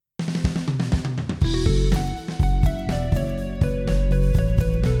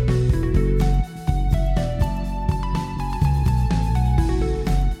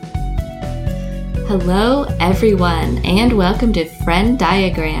Hello, everyone, and welcome to Friend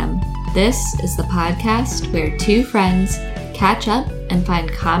Diagram. This is the podcast where two friends catch up and find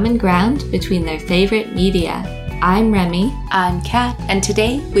common ground between their favorite media. I'm Remy. I'm Kat, and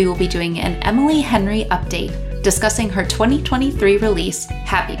today we will be doing an Emily Henry update discussing her 2023 release,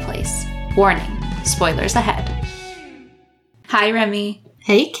 Happy Place. Warning, spoilers ahead. Hi, Remy.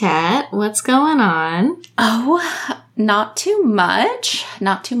 Hey, Kat. What's going on? Oh, not too much.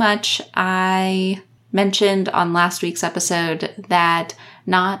 I mentioned on last week's episode that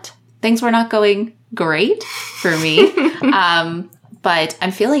things were not going great for me. But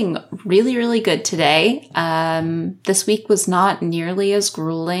I'm feeling really, really good today. This week was not nearly as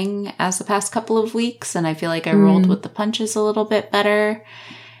grueling as the past couple of weeks, and I feel like I rolled with the punches a little bit better.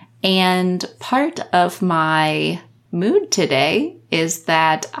 And part of my mood today is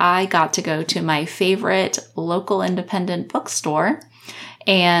that I got to go to my favorite local independent bookstore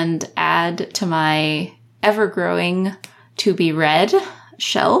and add to my ever-growing to-be-read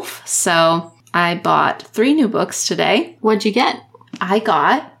shelf. So I bought 3 new books today. What'd you get? I've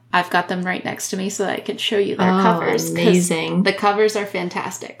got them right next to me so that I could show you their covers. Amazing. The covers are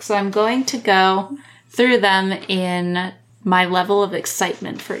fantastic. So I'm going to go through them in my level of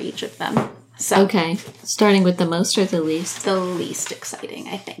excitement for each of them. So, okay. Starting with the most or the least? The least exciting,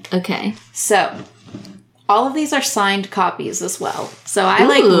 I think. Okay. So, all of these are signed copies as well. So I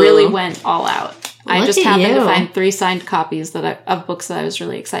really went all out. I just happened to find 3 signed copies of books that I was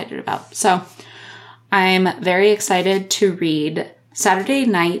really excited about. So, I'm very excited to read Saturday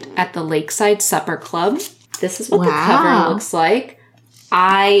Night at the Lakeside Supper Club. This is what the cover looks like.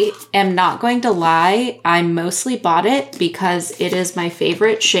 I am not going to lie. I mostly bought it because it is my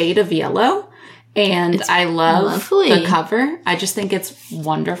favorite shade of yellow. And I love the cover. I just think it's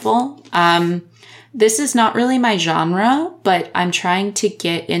wonderful. This is not really my genre, but I'm trying to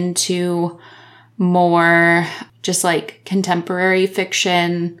get into more just like contemporary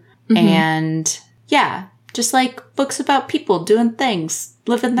fiction and just like books about people doing things,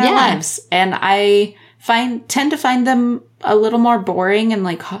 living their lives. And I tend to find them a little more boring and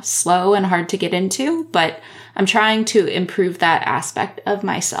like slow and hard to get into, but I'm trying to improve that aspect of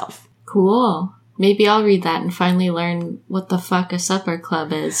myself. Cool. Maybe I'll read that and finally learn what the fuck a supper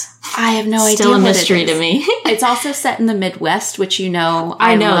club is. I have no idea. Still a mystery to me. It's also set in the Midwest, which I know.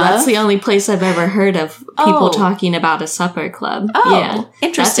 That's the only place I've ever heard of people talking about a supper club. Oh, yeah.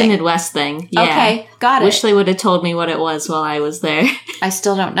 Interesting. That's a Midwest thing. Yeah. Okay, got it. Wish they would have told me what it was while I was there. I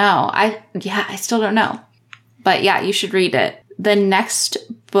still don't know. I still don't know. But yeah, you should read it. The next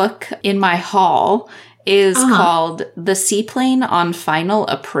book in my haul is called The Seaplane on Final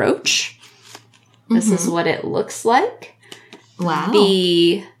Approach. This is what it looks like. Wow.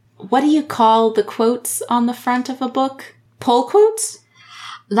 What do you call the quotes on the front of a book? Pull quotes?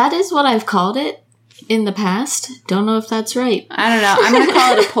 That is what I've called it in the past. Don't know if that's right. I don't know. I'm going to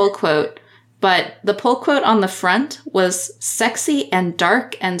call it a pull quote. But the pull quote on the front was sexy and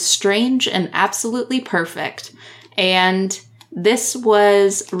dark and strange and absolutely perfect. And this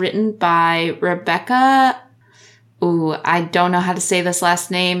was written by Rebecca, I don't know how to say this last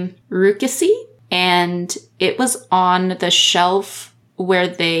name, Rucasey. And it was on the shelf where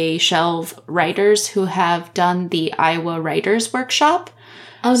they shelve writers who have done the Iowa Writers Workshop.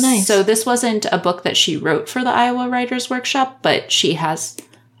 Oh, nice. So this wasn't a book that she wrote for the Iowa Writers Workshop, but she has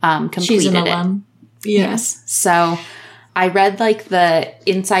completed She's an alum. Yes. So I read like the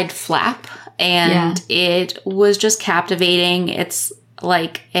inside flap and it was just captivating. It's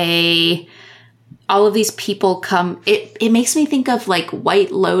like all of these people come, it makes me think of like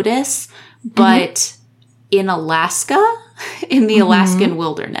White Lotus, but in Alaska, in the Alaskan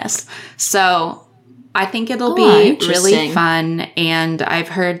wilderness. So I think it'll be really fun. And I've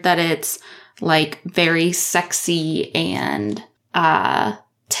heard that it's like very sexy and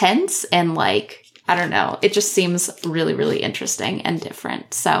tense and like, I don't know. It just seems really, really interesting and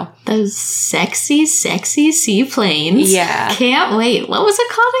different. So those sexy seaplanes. Yeah. Can't wait. What was it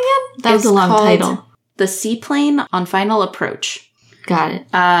called again? That was a long title. The Seaplane on Final Approach. Got it.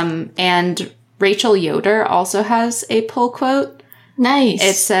 And Rachel Yoder also has a pull quote. Nice.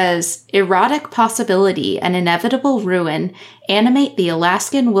 It says, erotic possibility and inevitable ruin animate the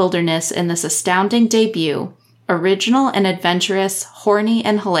Alaskan wilderness in this astounding debut. Original and adventurous, horny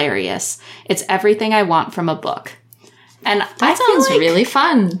and hilarious. It's everything I want from a book. And that sounds really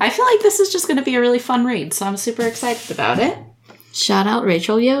fun. I feel like this is just going to be a really fun read, so I'm super excited about it. Shout out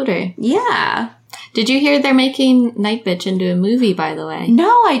Rachel Yoder. Yeah. Did you hear they're making Night Bitch into a movie, by the way?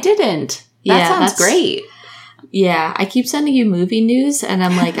 No, I didn't. That sounds great. Yeah, I keep sending you movie news, and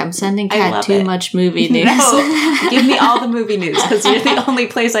I'm like, I'm sending Kat too much movie news. No, give me all the movie news, because you're the only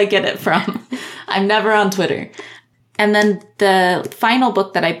place I get it from. I'm never on Twitter. And then the final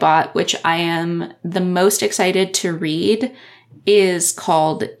book that I bought, which I am the most excited to read, is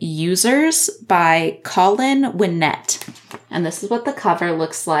called Users by Colin Winnett. And this is what the cover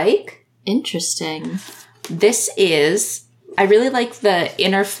looks like. Interesting. This is... I really like the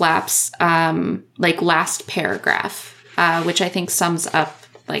inner flaps, like last paragraph, which I think sums up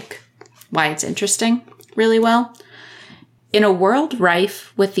like why it's interesting really well. In a world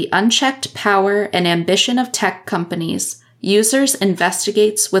rife with the unchecked power and ambition of tech companies, Users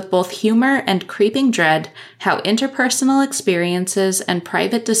investigates with both humor and creeping dread how interpersonal experiences and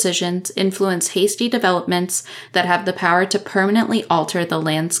private decisions influence hasty developments that have the power to permanently alter the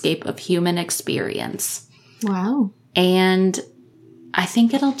landscape of human experience. Wow. And I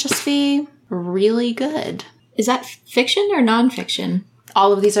think it'll just be really good. Is that fiction or nonfiction?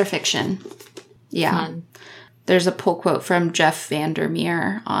 All of these are fiction. Yeah. Fun. There's a pull quote from Jeff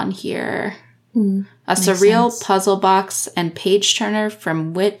Vandermeer on here. A Makes surreal sense. puzzle box and page turner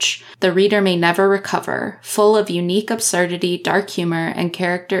from which the reader may never recover, full of unique absurdity, dark humor, and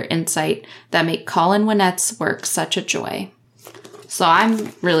character insight that make Colin Winnett's work such a joy. So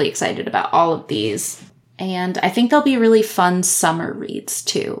I'm really excited about all of these. And I think they'll be really fun summer reads,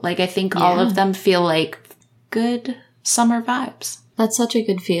 too. Like, I think all of them feel like good summer vibes. That's such a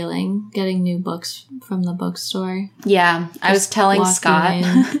good feeling, getting new books from the bookstore. Yeah. I was telling Scott,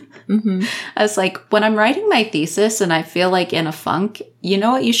 Mm-hmm. I was like, when I'm writing my thesis and I feel like in a funk, you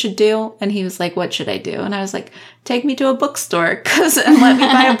know what you should do? And he was like, what should I do? And I was like, take me to a bookstore and let me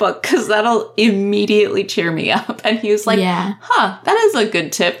buy a book, because that'll immediately cheer me up. And he was like, that is a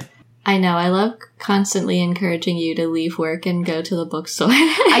good tip. I know. I love constantly encouraging you to leave work and go to the bookstore.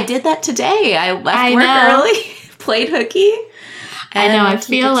 I did that today. I left work early, played hooky. I know. I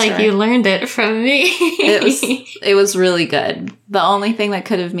feel like you learned it from me. It was really good. The only thing that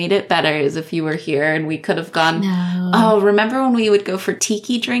could have made it better is if you were here and we could have gone. No. Oh, remember when we would go for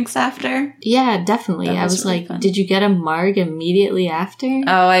tiki drinks after? Yeah, definitely. I was really like, fun. Did you get a marg immediately after?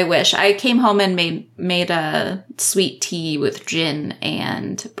 Oh, I wish. I came home and made a sweet tea with gin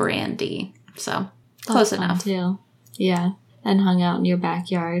and brandy. So close enough. Too. Yeah, and hung out in your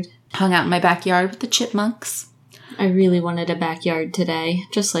backyard. Hung out in my backyard with the chipmunks. I really wanted a backyard today,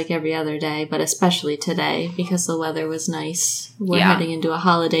 just like every other day, but especially today because the weather was nice. We're heading into a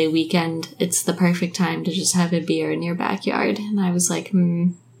holiday weekend. It's the perfect time to just have a beer in your backyard. And I was like,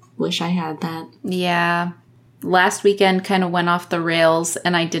 wish I had that. Yeah. Last weekend kind of went off the rails,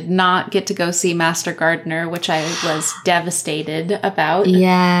 and I did not get to go see Master Gardener, which I was devastated about.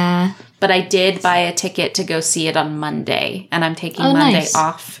 Yeah. But I did buy a ticket to go see it on Monday, and I'm taking Monday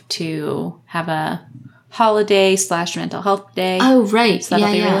off to have a holiday/mental health day. Oh, right. So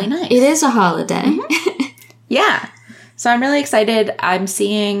that'll be really nice. It is a holiday. Mm-hmm. Yeah. So I'm really excited. I'm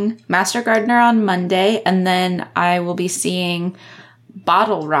seeing Master Gardener on Monday, and then I will be seeing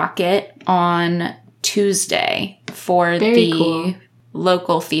Bottle Rocket on Tuesday for the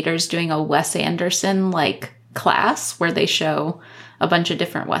local theaters doing a Wes Anderson class where they show a bunch of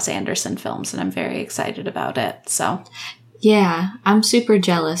different Wes Anderson films, and I'm very excited about it. So yeah, I'm super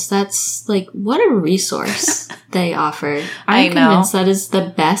jealous. That's what a resource they offer. I'm convinced that is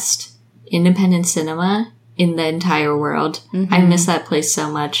the best independent cinema in the entire world. Mm-hmm. I miss that place so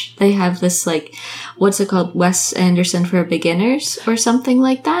much. They have this what's it called? Wes Anderson for Beginners or something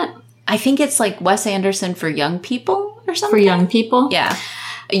like that. I think it's Wes Anderson for young people or something. For young people? Yeah.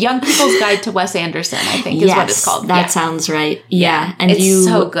 Young People's Guide to Wes Anderson, I think, is what it's called. That sounds right. Yeah. And it's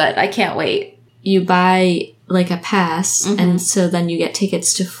so good. I can't wait. You buy a pass, and so then you get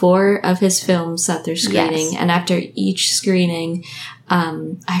tickets to 4 of his films that they're screening. Yes. And after each screening,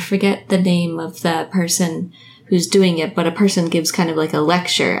 I forget the name of the person who's doing it, but a person gives kind of a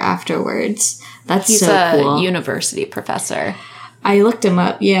lecture afterwards. He's so cool. He's a university professor. I looked him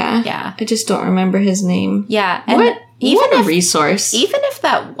up, yeah. Yeah. I just don't remember his name. Yeah. And what a resource. Even if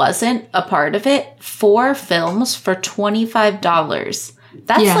that wasn't a part of it, 4 films for $25.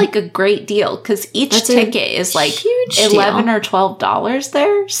 That's a great deal, because each ticket is $11 or $12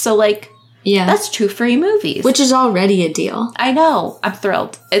 there. So that's 2 free movies. Which is already a deal. I know. I'm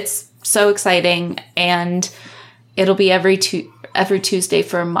thrilled. It's so exciting, and it'll be every Tuesday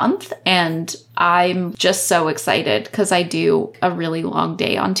for a month, and I'm just so excited because I do a really long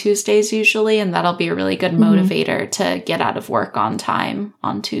day on Tuesdays usually, and that'll be a really good motivator to get out of work on time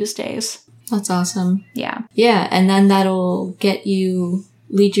on Tuesdays. That's awesome. Yeah. Yeah, and then that'll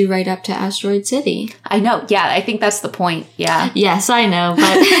lead you right up to Asteroid City. I know. Yeah, I think that's the point. Yeah. Yes, I know,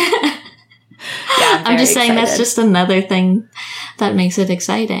 but yeah, I'm just saying that's just another thing that makes it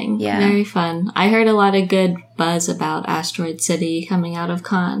exciting. Yeah. Very fun. I heard a lot of good buzz about Asteroid City coming out of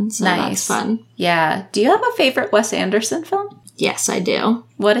Cannes, so that's fun. Yeah. Do you have a favorite Wes Anderson film? Yes, I do.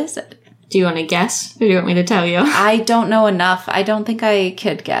 What is it? Do you want to guess, or do you want me to tell you? I don't know enough. I don't think I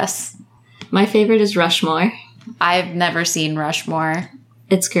could guess. My favorite is Rushmore. I've never seen Rushmore.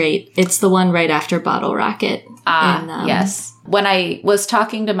 It's great. It's the one right after Bottle Rocket. Yes. When I was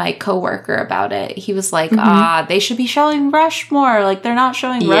talking to my coworker about it, he was like, they should be showing Rushmore. Like, they're not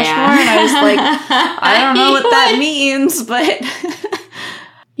showing Rushmore. And I was like, I don't know what that means, but...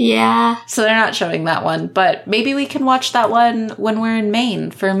 Yeah. So they're not showing that one. But maybe we can watch that one when we're in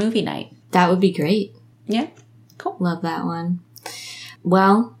Maine for a movie night. That would be great. Yeah. Cool. Love that one.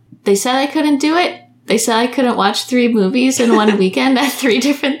 Well, they said I couldn't do it. They said I couldn't watch 3 movies in one weekend at 3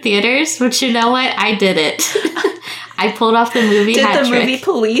 different theaters, but you know what? I did it. I pulled off the movie hat trick.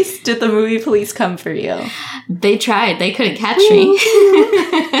 Did the movie police come for you? They tried. They couldn't catch me.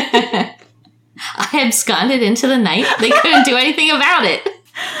 I absconded into the night. They couldn't do anything about it.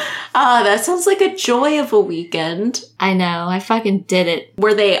 That sounds like a joy of a weekend. I know. I fucking did it.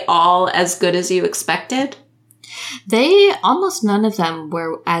 Were they all as good as you expected? Almost none of them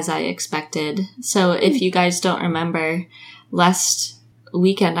were as I expected. So if you guys don't remember, last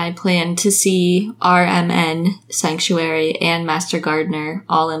weekend I planned to see RMN, Sanctuary, and Master Gardener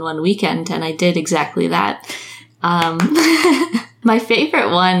all in one weekend, and I did exactly that. My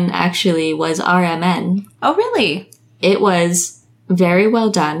favorite one actually was RMN. Oh, really? It was very well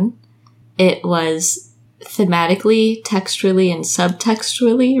done. It was thematically, textually, and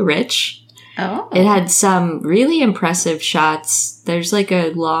subtextually rich. Oh. It had some really impressive shots. There's like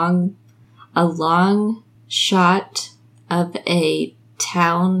a long shot of a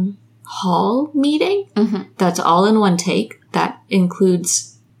town hall meeting that's all in one take. That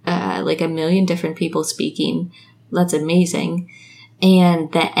includes like 1 million different people speaking. That's amazing.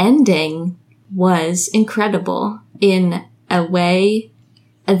 And the ending was incredible in a way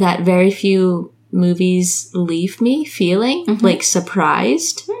that very few movies leave me feeling like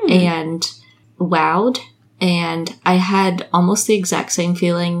surprised and wowed. And I had almost the exact same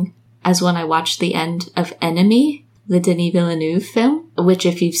feeling as when I watched the end of Enemy, the Denis Villeneuve film, which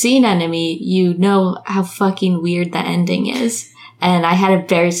if you've seen Enemy, you know how fucking weird the ending is. And I had a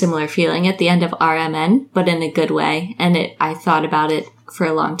very similar feeling at the end of RMN, but in a good way. And I thought about it for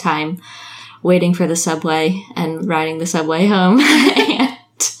a long time, waiting for the subway and riding the subway home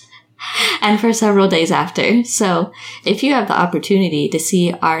and for several days after. So if you have the opportunity to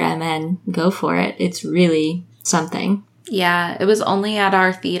see RMN, go for it. It's really something. Yeah, it was only at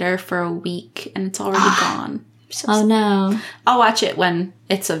our theater for a week and it's already gone. Oh no. I'll watch it when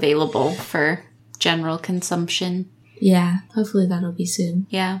it's available for general consumption. Yeah, hopefully that'll be soon.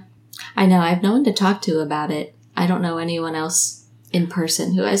 Yeah. I know, I have no one to talk to about it. I don't know anyone else in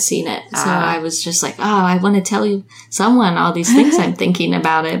person who has seen it. So I was just like, I want to tell someone all these things I'm thinking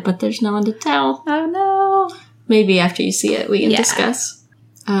about it, but there's no one to tell. Oh no. Maybe after you see it, we can discuss.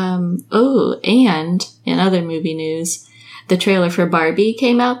 And in other movie news, the trailer for Barbie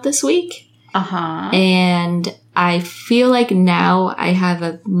came out this week. And I feel like now I have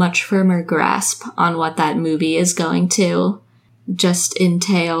a much firmer grasp on what that movie is going to just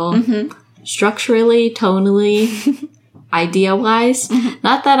entail structurally, tonally, idea-wise.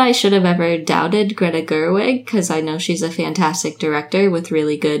 Not that I should have ever doubted Greta Gerwig, because I know she's a fantastic director with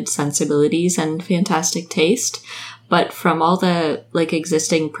really good sensibilities and fantastic taste. But from all the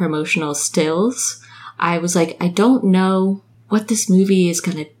existing promotional stills, I was like, I don't know what this movie is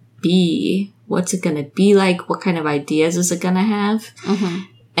going to be. What's it going to be like? What kind of ideas is it going to have?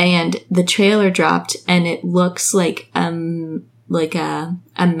 And the trailer dropped and it looks like a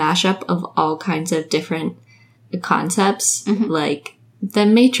mashup of all kinds of different concepts, like The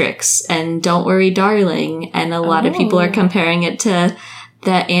Matrix and Don't Worry Darling. And a lot of people are comparing it to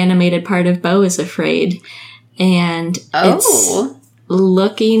the animated part of Beau is Afraid. And it's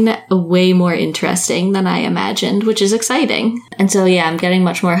looking way more interesting than I imagined, which is exciting. And so, yeah, I'm getting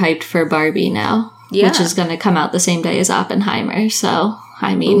much more hyped for Barbie now, which is going to come out the same day as Oppenheimer. So,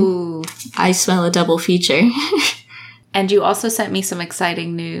 I mean, I smell a double feature. And you also sent me some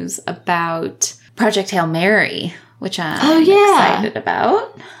exciting news about Project Hail Mary, which I'm excited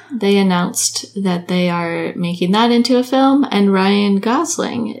about. They announced that they are making that into a film, and Ryan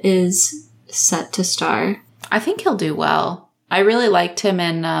Gosling is set to star. I think he'll do well. I really liked him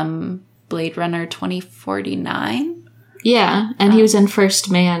in Blade Runner 2049. Yeah, and he was in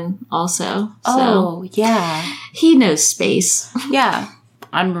First Man also. So yeah. He knows space. Yeah.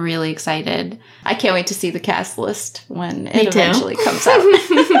 I'm really excited. I can't wait to see the cast list when it eventually comes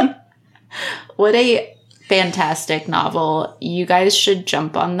out. What a fantastic novel. You guys should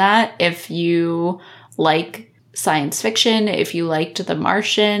jump on that if you like science fiction, if you liked The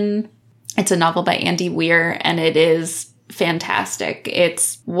Martian. It's a novel by Andy Weir, and it is fantastic.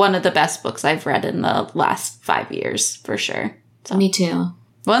 It's one of the best books I've read in the last 5 years, for sure. So, me too.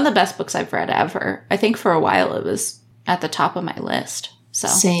 One of the best books I've read ever. I think for a while it was at the top of my list. So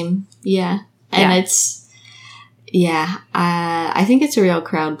same. Yeah. And I think it's a real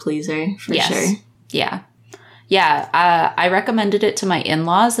crowd pleaser, for sure. Yeah. Yeah. I recommended it to my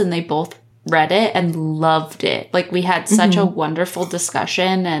in-laws, and they both read it and loved it. Like, we had such a wonderful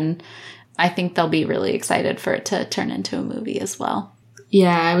discussion, and I think they'll be really excited for it to turn into a movie as well.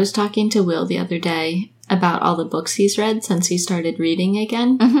 Yeah, I was talking to Will the other day about all the books he's read since he started reading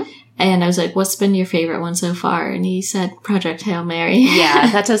again. And I was like, what's been your favorite one so far? And he said Project Hail Mary.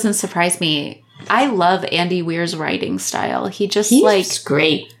 Yeah, that doesn't surprise me. I love Andy Weir's writing style. He's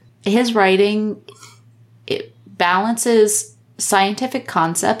great. His writing, it balances scientific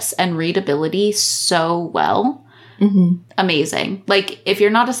concepts and readability so well. Amazing. Like, if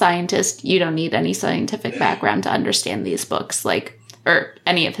you're not a scientist, you don't need any scientific background to understand these books, or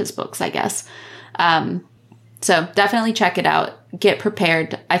any of his books, I guess. So definitely check it out. Get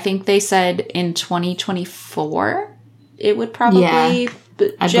prepared. I think they said in 2024 it would probably I believe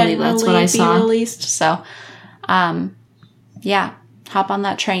that's what I saw. Released. So, hop on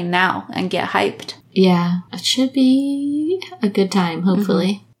that train now and get hyped. Yeah, it should be a good time,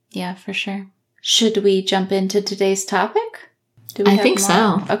 hopefully. Yeah, for sure. Should we jump into today's topic? I think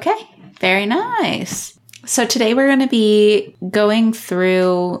so. Okay, very nice. So today we're going to be going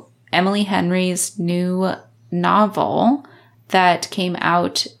through Emily Henry's new novel that came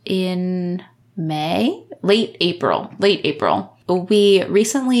out in late April. We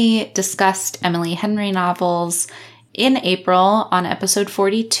recently discussed Emily Henry novels in April on episode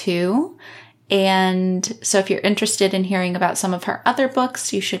 42. And so if you're interested in hearing about some of her other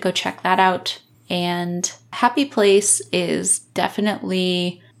books, you should go check that out. And Happy Place is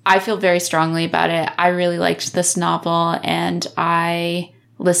definitely, I feel very strongly about it. I really liked this novel, and I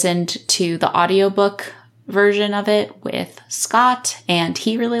listened to the audiobook version of it with Scott, and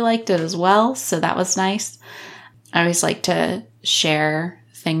he really liked it as well, so that was nice. I always like to share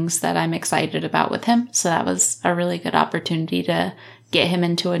things that I'm excited about with him, so that was a really good opportunity to get him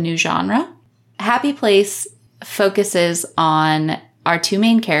into a new genre. Happy Place focuses on our two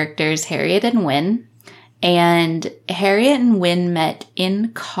main characters, Harriet and Wynne, and Harriet and Wynne met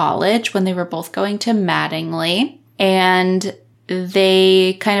in college when they were both going to Mattingly, and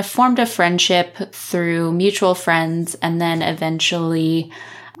they kind of formed a friendship through mutual friends and then eventually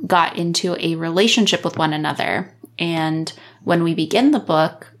got into a relationship with one another. And when we begin the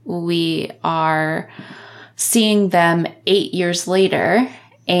book, we are seeing them 8 years later,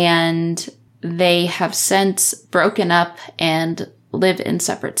 and they have since broken up and live in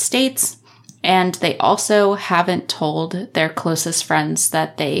separate states. And they also haven't told their closest friends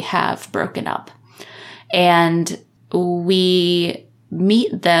that they have broken up. And we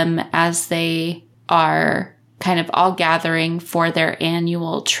meet them as they are kind of all gathering for their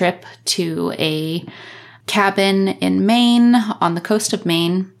annual trip to a cabin in Maine, on the coast of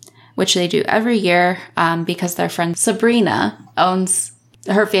Maine, which they do every year because their friend Sabrina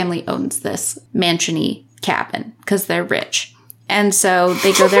her family owns this mansion-y cabin because they're rich. And so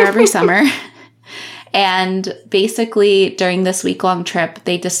they go there every summer. And basically, during this week-long trip,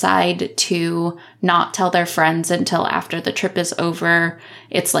 they decide to not tell their friends until after the trip is over.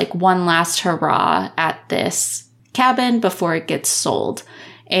 It's like one last hurrah at this cabin before it gets sold.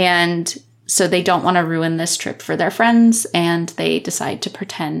 And so they don't want to ruin this trip for their friends, and they decide to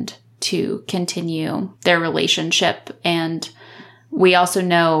pretend to continue their relationship. And we also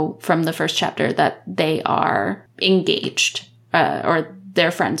know from the first chapter that they are engaged, or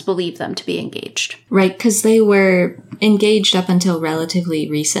their friends believe them to be engaged. Right, because they were engaged up until relatively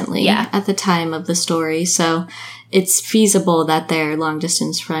recently at the time of the story. So it's feasible that their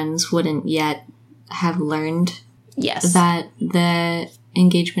long-distance friends wouldn't yet have learned that the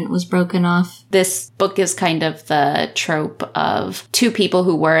engagement was broken off. This book is kind of the trope of two people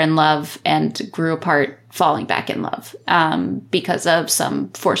who were in love and grew apart falling back in love because of some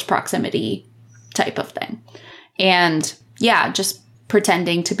forced proximity type of thing. And just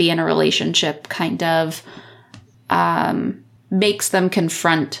pretending to be in a relationship kind of makes them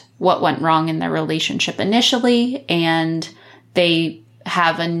confront what went wrong in their relationship initially, and they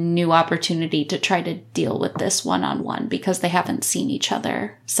have a new opportunity to try to deal with this one-on-one because they haven't seen each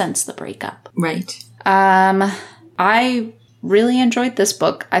other since the breakup. Right. I really enjoyed this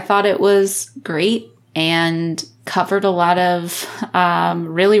book. I thought it was great, and covered a lot of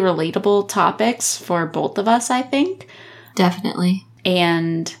really relatable topics for both of us, I think. Definitely.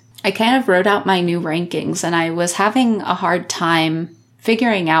 And I kind of wrote out my new rankings, and I was having a hard time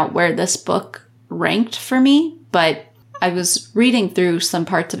figuring out where this book ranked for me, but I was reading through some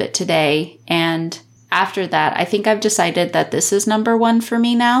parts of it today, and after that, I think I've decided that this is number 1 for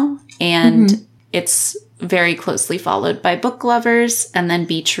me now, and it's very closely followed by Book Lovers, and then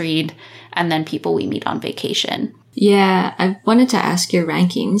Beach Read, and then People We Meet on Vacation. Yeah, I wanted to ask your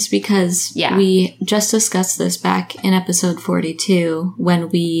rankings because we just discussed this back in episode 42 when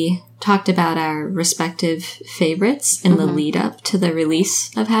we talked about our respective favorites in the lead up to the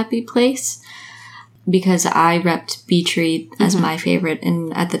release of Happy Place. Because I repped Beach Read as my favorite,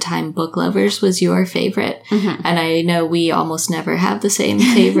 and at the time, Book Lovers was your favorite. And I know we almost never have the same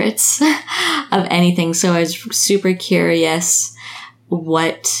favorites of anything, so I was super curious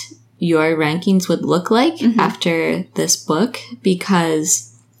what your rankings would look like after this book,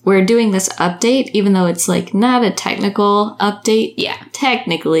 because we're doing this update, even though it's like not a technical update. Yeah.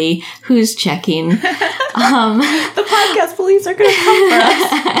 Technically, who's checking? The podcast police are going to come for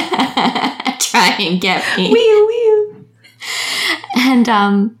us. Try and get me. Wee. And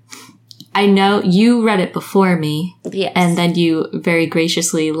I know you read it before me. Yes. And then you very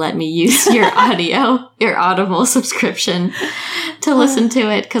graciously let me use your your Audible subscription to listen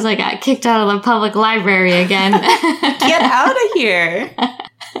to it because I got kicked out of the public library again. Get out of here.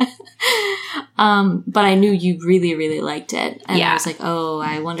 But I knew you really, really liked it. And Yeah. I was like, oh,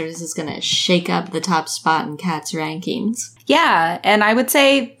 I wonder if this is going to shake up the top spot in Kat's rankings. Yeah, and I would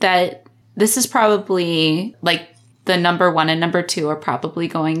say that this is probably, like, the number 1 and number 2 are probably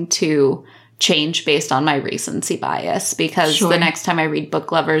going to change based on my recency bias, because the next time I read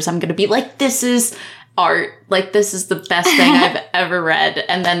Book Lovers, I'm going to be like, this is art. Like, this is the best thing I've ever read.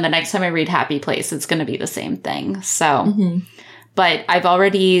 And then the next time I read Happy Place, it's going to be the same thing. So, but I've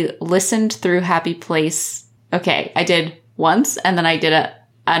already listened through Happy Place. Okay, I did once, and then I did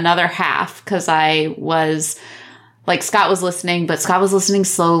another half because I was... like, Scott was listening, but Scott was listening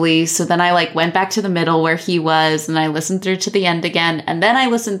slowly. So then I, like, went back to the middle where he was, and I listened through to the end again. And then I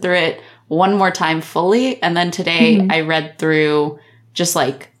listened through it one more time fully. And then today I read through just,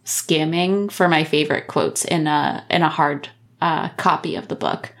 like, skimming for my favorite quotes in a hard copy of the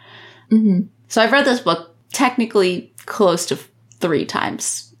book. So I've read this book technically close to 3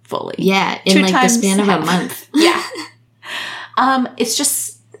 times fully. Yeah, in, like, the span of a month. Yeah. It's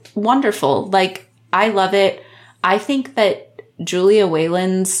just wonderful. Like, I love it. I think that Julia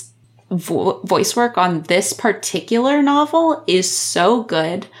Whelan's voice work on this particular novel is so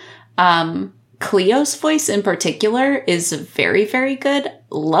good. Cleo's voice in particular is very, very good.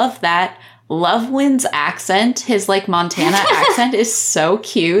 Love that. Love Wynn's accent. His, like, Montana accent is so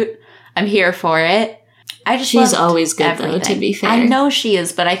cute. I'm here for it. She's always good, though, to be fair. I know she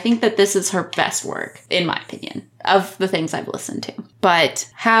is, but I think that this is her best work, in my opinion, of the things I've listened to. But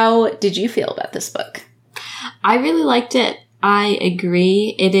how did you feel about this book? I really liked it. I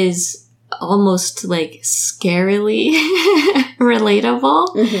agree. It is almost, like, scarily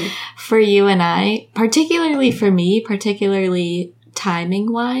relatable for you and I, particularly for me, particularly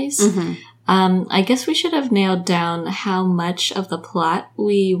timing-wise. I guess we should have nailed down how much of the plot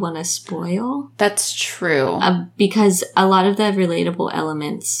we want to spoil. That's true. Because a lot of the relatable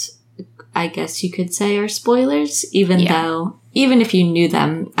elements, I guess you could say, are spoilers, even if you knew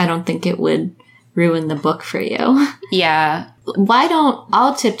them, I don't think it would ruin the book for you. Yeah.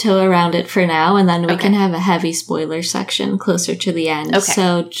 I'll tiptoe around it for now, and then we can have a heavy spoiler section closer to the end. Okay.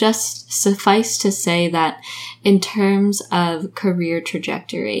 So just suffice to say that in terms of career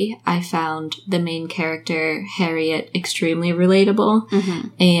trajectory, I found the main character, Harriet, extremely relatable.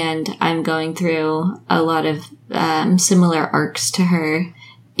 And I'm going through a lot of similar arcs to her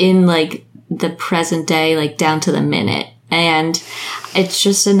in, like, the present day, like, down to the minute. And it's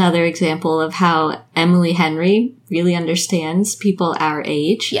just another example of how Emily Henry really understands people our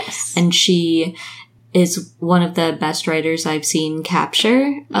age. Yes. And she is one of the best writers I've seen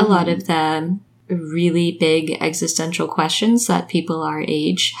capture a lot of the really big existential questions that people our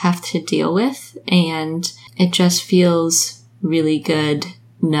age have to deal with. And it just feels really good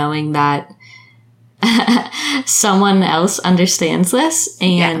knowing that someone else understands this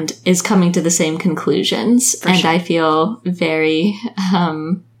and is coming to the same conclusions. I feel very,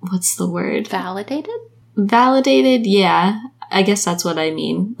 what's the word? Validated? Validated, yeah. I guess that's what I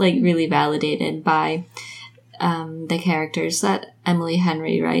mean. Like, really validated by the characters that Emily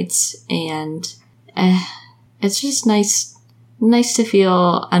Henry writes. And it's just nice to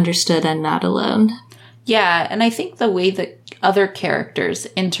feel understood and not alone. Yeah, and I think the way that other characters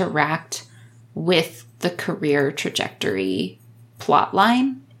interact with the career trajectory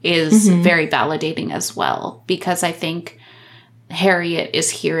plotline is very validating as well, because I think Harriet is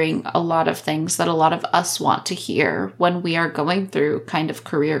hearing a lot of things that a lot of us want to hear when we are going through kind of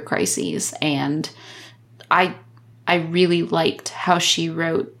career crises. And I really liked how she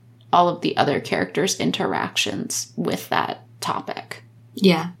wrote all of the other characters' interactions with that topic.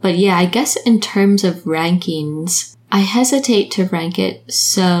 Yeah, but yeah, I guess in terms of rankings, I hesitate to rank it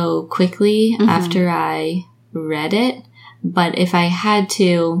so quickly after I read it. But if I had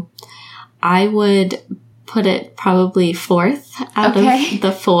to, I would put it probably 4th out of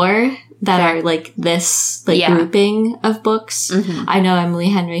the 4 that are like this grouping of books. I know Emily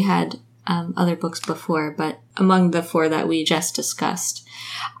Henry had other books before, but among the 4 that we just discussed,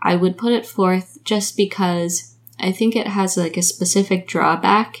 I would put it 4th just because I think it has like a specific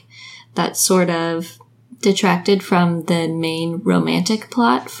drawback that sort of detracted from the main romantic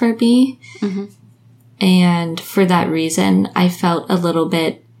plot for me. And for that reason, I felt a little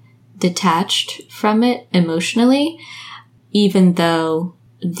bit detached from it emotionally, even though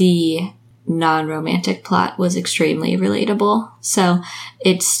the non-romantic plot was extremely relatable. So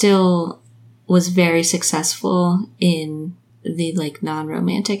it still was very successful in the like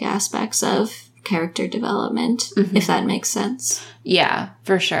non-romantic aspects of character development, if that makes sense. Yeah,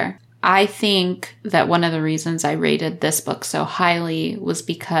 for sure. I think that one of the reasons I rated this book so highly was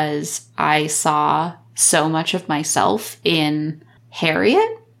because I saw so much of myself in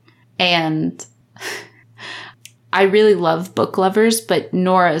Harriet. And I really love book lovers, but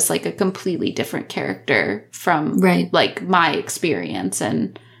Nora is like a completely different character from like my experience.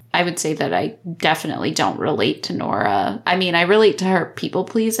 And I would say that I definitely don't relate to Nora. I mean, I relate to her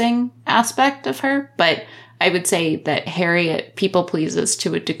people-pleasing aspect of her, but I would say that Harriet people-pleases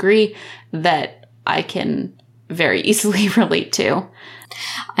to a degree that I can very easily relate to.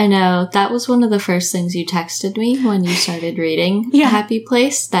 I know. That was one of the first things you texted me when you started reading Happy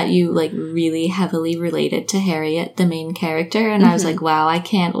Place, that you like really heavily related to Harriet, the main character. And I was like, wow, I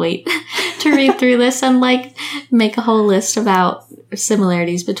can't wait to read through this and like make a whole list about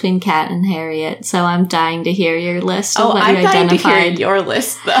similarities between Kat and Harriet. So I'm dying to hear your list of what you identified. I'm dying to hear your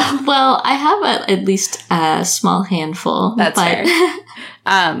list, though. Well, I have at least a small handful. That's fair.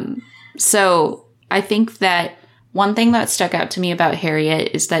 So I think that one thing that stuck out to me about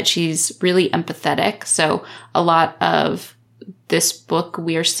Harriet is that she's really empathetic. So a lot of this book,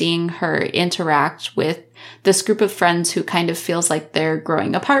 we are seeing her interact with this group of friends who kind of feels like they're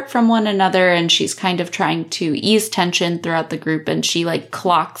growing apart from one another. And she's kind of trying to ease tension throughout the group. And she like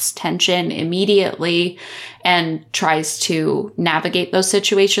clocks tension immediately and tries to navigate those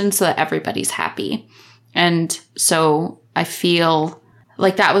situations so that everybody's happy. And so I feel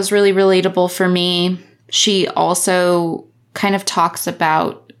like that was really relatable for me. She also kind of talks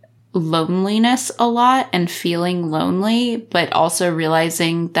about loneliness a lot and feeling lonely, but also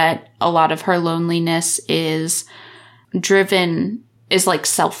realizing that a lot of her loneliness is like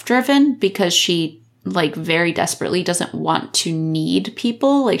self-driven, because she like very desperately doesn't want to need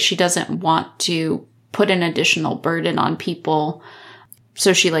people. Like she doesn't want to put an additional burden on people.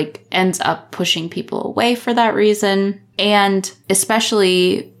 So she like ends up pushing people away for that reason. And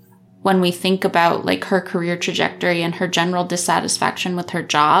especially when we think about like her career trajectory and her general dissatisfaction with her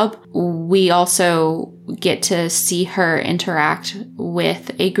job, we also get to see her interact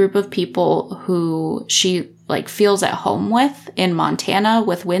with a group of people who she like feels at home with in Montana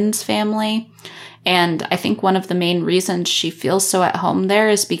with Wynn's family. And I think one of the main reasons she feels so at home there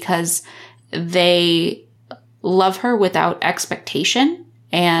is because they love her without expectation.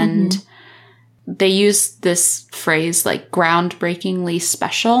 And they use this phrase like groundbreakingly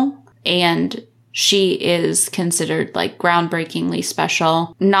special. And she is considered like groundbreakingly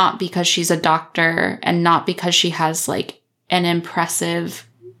special, not because she's a doctor and not because she has like an impressive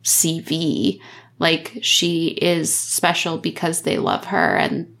CV. Like she is special because they love her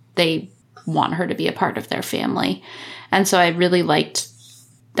and they want her to be a part of their family. And so I really liked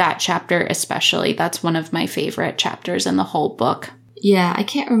that chapter especially. That's one of my favorite chapters in the whole book. Yeah, I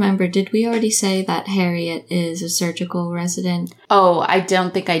can't remember. Did we already say that Harriet is a surgical resident? Oh, I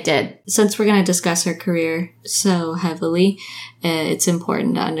don't think I did. Since we're going to discuss her career so heavily, it's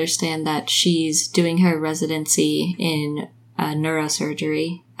important to understand that she's doing her residency in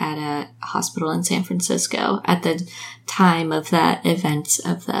neurosurgery at a hospital in San Francisco at the time of the events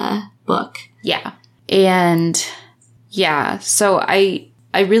of the book. Yeah. And yeah, so I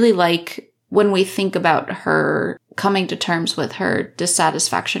really like when we think about her coming to terms with her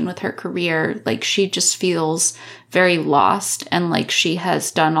dissatisfaction with her career, like she just feels very lost and like she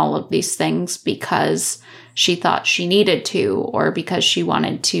has done all of these things because she thought she needed to or because she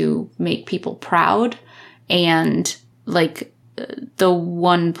wanted to make people proud. And like the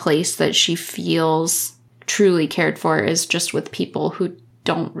one place that she feels truly cared for is just with people who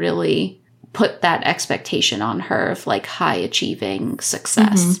don't really put that expectation on her of like high achieving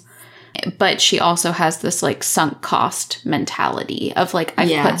success. But she also has this like sunk cost mentality of like,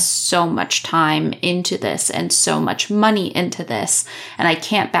 I've put so much time into this and so much money into this, and I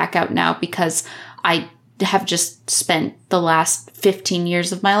can't back out now because I have just spent the last 15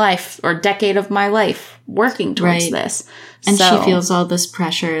 years of my life or decade of my life working towards this. And she feels all this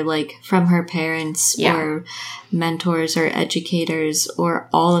pressure like from her parents or mentors or educators or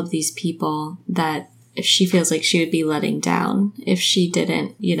all of these people that if she feels like she would be letting down if she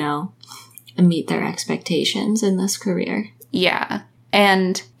didn't, you know, meet their expectations in this career. Yeah.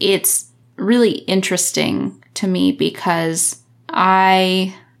 And it's really interesting to me because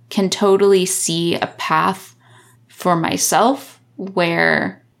I can totally see a path for myself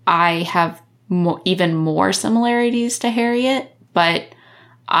where I have even more similarities to Harriet, but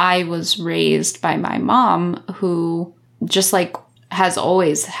I was raised by my mom who just like has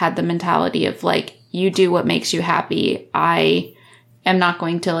always had the mentality of like, you do what makes you happy. I am not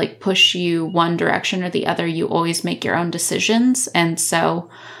going to like push you one direction or the other. You always make your own decisions. And so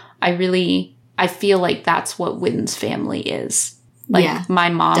I feel like that's what Wynne's family is. Like my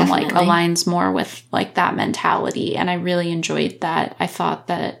mom definitely like aligns more with like that mentality. And I really enjoyed that. I thought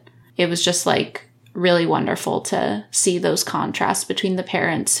that it was just like really wonderful to see those contrasts between the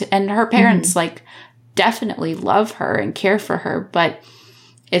parents, and her parents like definitely love her and care for her, but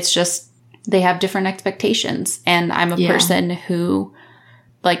it's just, they have different expectations. And I'm a person who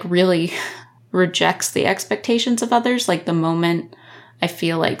like really rejects the expectations of others. Like the moment I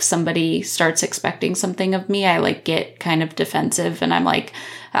feel like somebody starts expecting something of me, I like get kind of defensive and I'm like,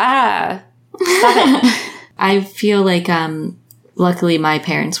 stop it. I feel like, luckily my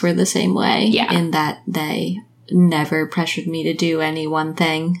parents were the same way in that they never pressured me to do any one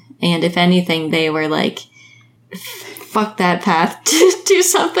thing. And if anything, they were like, fuck that path, do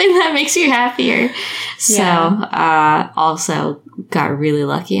something that makes you happier. So, also got really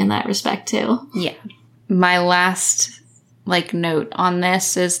lucky in that respect too. Yeah. My last like note on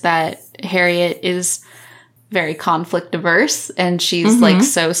this is that Harriet is very conflict averse, and she's like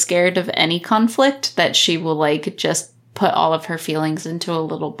so scared of any conflict that she will like just put all of her feelings into a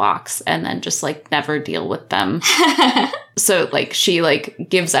little box and then just like never deal with them. So like she like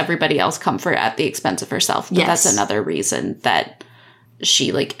gives everybody else comfort at the expense of herself. But that's another reason that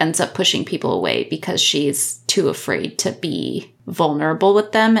she like ends up pushing people away, because she's too afraid to be vulnerable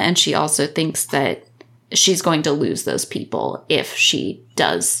with them. And she also thinks that she's going to lose those people if she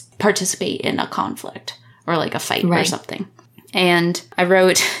does participate in a conflict or like a fight or something. And I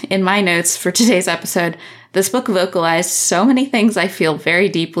wrote in my notes for today's episode, this book vocalized so many things I feel very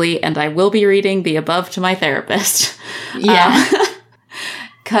deeply, and I will be reading the above to my therapist. Yeah.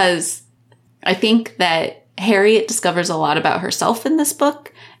 Because I think that Harriet discovers a lot about herself in this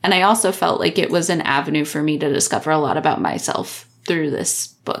book, and I also felt like it was an avenue for me to discover a lot about myself through this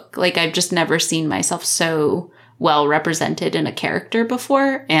book. Like, I've just never seen myself so well represented in a character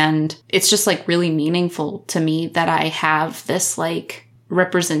before, and it's just like really meaningful to me that I have this like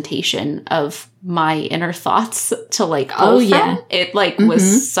representation of my inner thoughts to like pull from. It like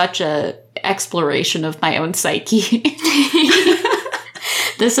was such a exploration of my own psyche.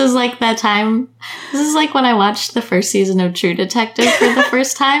 This is like that time. This is like when I watched the first season of True Detective for the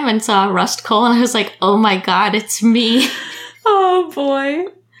first time and saw Rust Cohle, and I was like, oh my god, it's me. Oh boy.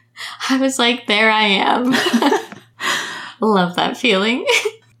 I was like, there I am. Love that feeling.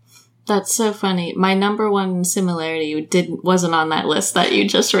 That's so funny. My number one similarity wasn't on that list that you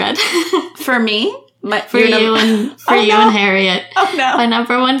just read. For me? For you and Harriet. Oh no. My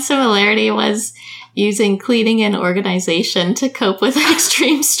number one similarity was using cleaning and organization to cope with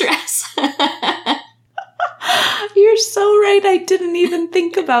extreme stress. You're so right. I didn't even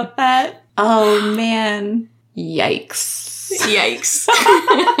think about that. Oh man. Yikes.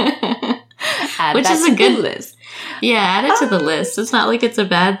 Which is a good list. Yeah, add it to the list. It's not like it's a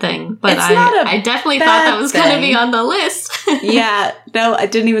bad thing, but I definitely thought that was going to be on the list. Yeah, no, I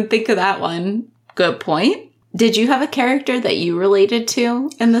didn't even think of that one. Good point. Did you have a character that you related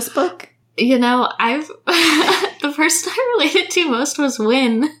to in this book? You know, the person I related to most was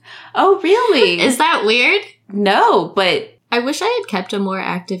Wynne. Oh, really? Is that weird? No, but I wish I had kept a more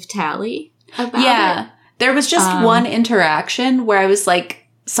active tally about it. There was just one interaction where I was like,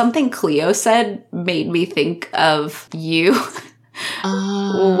 something Cleo said made me think of you.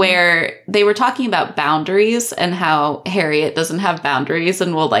 Where they were talking about boundaries and how Harriet doesn't have boundaries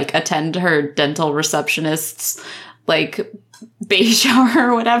and will like attend her dental receptionist's like baby shower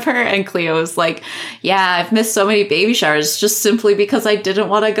or whatever. And Cleo was like, yeah, I've missed so many baby showers just simply because I didn't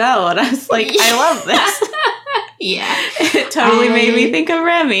want to go. And I was like, I love this. Yeah. It totally made me think of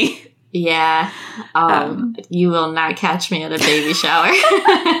Remy. Yeah. You will not catch me at a baby shower.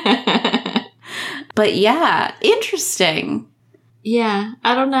 But yeah, interesting. Yeah,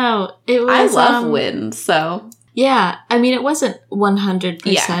 I don't know. It was, I love Win, so. Yeah, I mean, it wasn't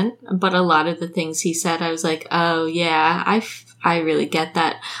 100%, but a lot of the things he said, I was like, oh, yeah, I really get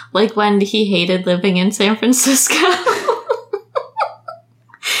that. Like when he hated living in San Francisco.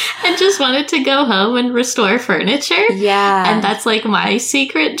 And just wanted to go home and restore furniture. Yeah. And that's like my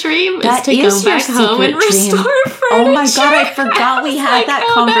secret dream that is to go back home and restore furniture. Oh my God, I forgot we had that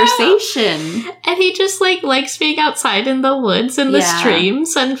conversation. No. And he just like likes being outside in the woods and the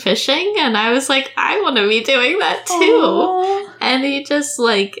streams and fishing. And I was like, I want to be doing that too. Aww. And he just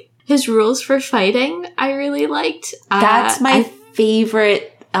like, his rules for fighting, I really liked. That's my favorite.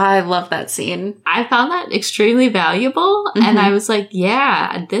 I love that scene. I found that extremely valuable. Mm-hmm. And I was like,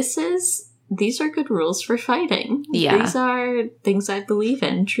 yeah, these are good rules for fighting. Yeah. These are things I believe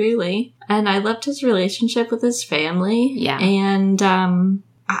in, truly. And I loved his relationship with his family. Yeah. And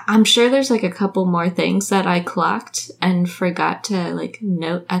I'm sure there's like a couple more things that I clocked and forgot to like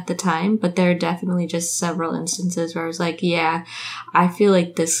note at the time. But there are definitely just several instances where I was like, yeah, I feel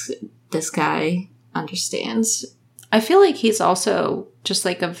like this guy understands. I feel like he's also just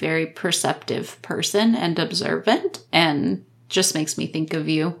like a very perceptive person and observant, and just makes me think of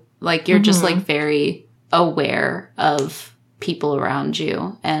you. Like you're just like very aware of people around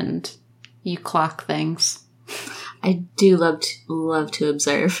you and you clock things. I do love to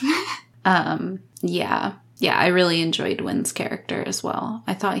observe. Yeah, I really enjoyed Win's character as well.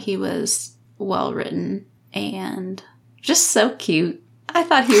 I thought he was well written and just so cute. I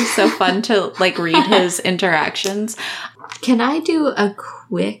thought he was so fun to like read his interactions. Can I do a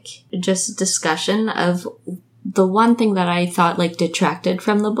quick just discussion of the one thing that I thought like detracted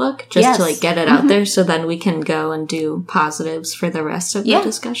from the book, just to like get it out there, so then we can go and do positives for the rest of the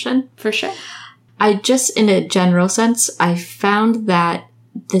discussion? For sure. I just, in a general sense, I found that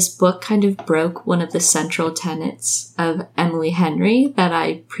this book kind of broke one of the central tenets of Emily Henry that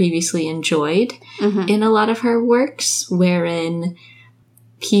I previously enjoyed in a lot of her works, wherein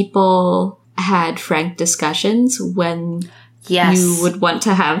people had frank discussions when you would want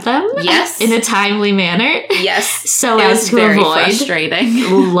to have them in a timely manner. Yes. So as to avoid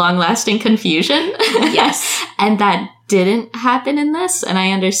frustrating. long-lasting confusion. Yes. And that didn't happen in this. And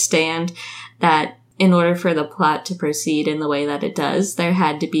I understand that in order for the plot to proceed in the way that it does, there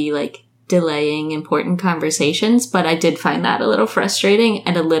had to be like delaying important conversations. But I did find that a little frustrating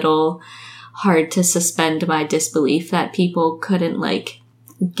and a little hard to suspend my disbelief that people couldn't like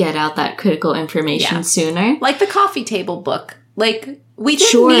get out that critical information sooner. Like the coffee table book. Like, we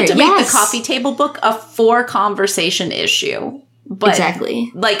didn't need to make the coffee table book a 4-conversation issue. But,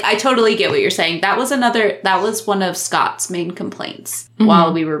 exactly. Like, I totally get what you're saying. That was one of Scott's main complaints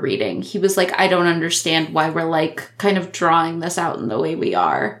while we were reading. He was like, I don't understand why we're, like, kind of drawing this out in the way we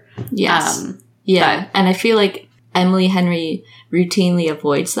are. Yes. And I feel like Emily Henry routinely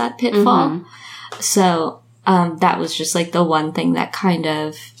avoids that pitfall. So that was just like the one thing that kind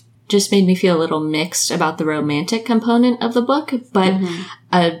of just made me feel a little mixed about the romantic component of the book. But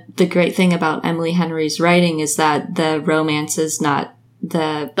the great thing about Emily Henry's writing is that the romance is not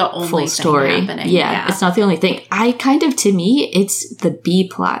the only full story. Yeah, it's not the only thing. To me, it's the B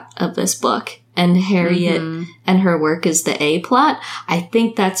plot of this book. And Harriet and her work is the A plot. I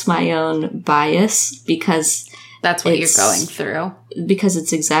think that's my own bias because that's what you're going through. Because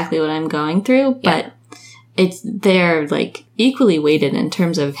it's exactly what I'm going through. But they're like equally weighted in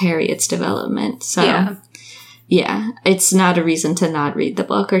terms of Harriet's development. So yeah, it's not a reason to not read the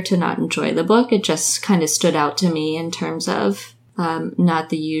book or to not enjoy the book. It just kind of stood out to me in terms of not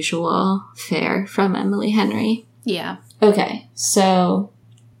the usual fare from Emily Henry. Yeah. Okay, so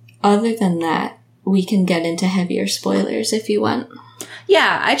other than that, we can get into heavier spoilers if you want.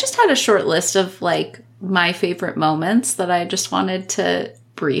 Yeah, I just had a short list of like my favorite moments that I just wanted to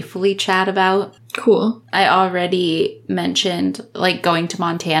briefly chat about. Cool. I already mentioned like going to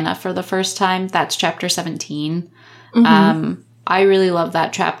Montana for the first time. That's chapter 17. I really love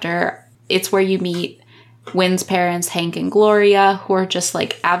that chapter. It's where you meet Win's parents, Hank and Gloria, who are just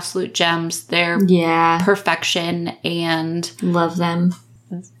like absolute gems. They're perfection and love them.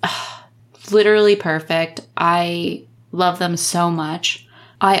 Literally perfect. I love them so much.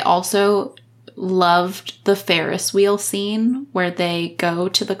 I also loved the Ferris wheel scene where they go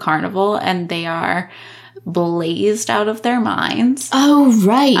to the carnival and they are blazed out of their minds. Oh,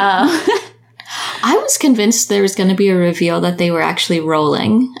 right. I was convinced there was going to be a reveal that they were actually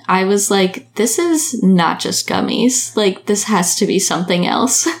rolling. I was like, this is not just gummies. Like, this has to be something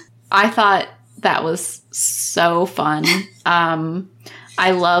else. I thought that was so fun.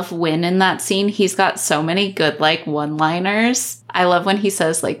 I love Win in that scene. He's got so many good, like, one-liners. I love when he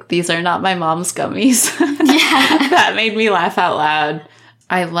says, like, these are not my mom's gummies. Yeah. That made me laugh out loud.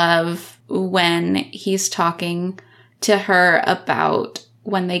 I love when he's talking to her about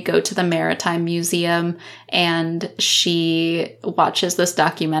when they go to the Maritime Museum and she watches this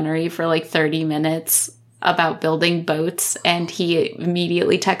documentary for like 30 minutes about building boats, and he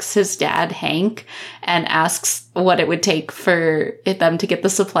immediately texts his dad, Hank, and asks what it would take for them to get the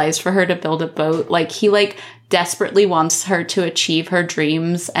supplies for her to build a boat. Like, he like desperately wants her to achieve her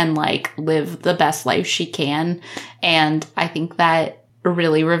dreams and like live the best life she can. And I think that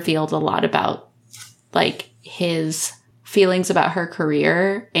really revealed a lot about like his feelings about her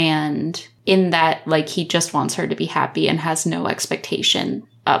career, and in that, like, he just wants her to be happy and has no expectation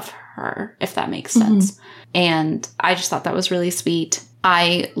of her, if that makes sense. And I just thought that was really sweet.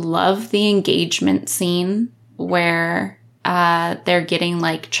 I love the engagement scene where they're getting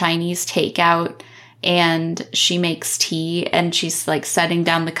like Chinese takeout and she makes tea and she's like setting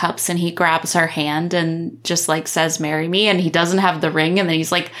down the cups and he grabs her hand and just like says, marry me. And he doesn't have the ring. And then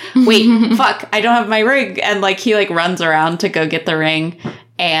he's like, wait, fuck, I don't have my ring. And like, he like runs around to go get the ring.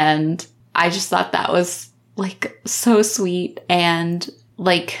 And I just thought that was like so sweet. And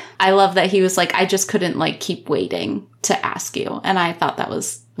like, I love that he was like, I just couldn't like keep waiting to ask you. And I thought that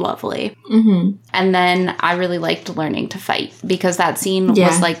was lovely. And then I really liked learning to fight, because that scene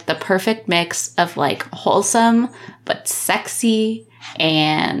was like the perfect mix of like wholesome but sexy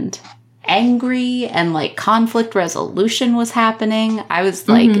and angry, and like conflict resolution was happening. I was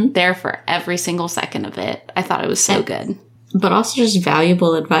like there for every single second of it. I thought it was so good. But also just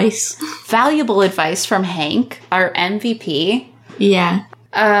valuable advice. Valuable advice from Hank, our MVP. Yeah.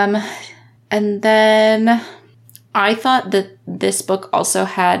 And then I thought that this book also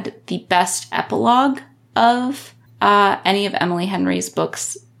had the best epilogue of any of Emily Henry's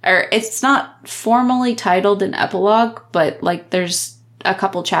books. Or it's not formally titled an epilogue, but like there's a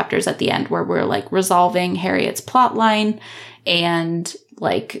couple chapters at the end where we're like resolving Harriet's plotline and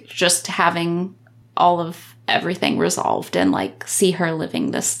like just having all of everything resolved and like see her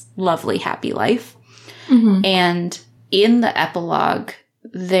living this lovely, happy life. And in the epilogue,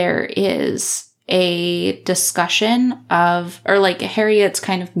 there is a discussion of, or like Harriet's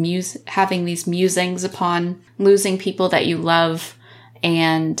kind of having these musings upon losing people that you love.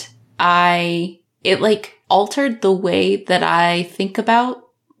 And it like altered the way that I think about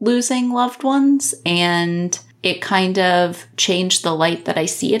losing loved ones. And it kind of changed the light that I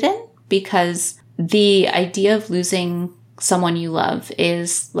see it in, because the idea of losing someone you love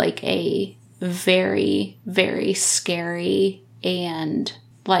is like a very, very scary and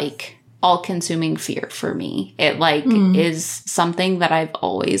like all-consuming fear for me. It like is something that I've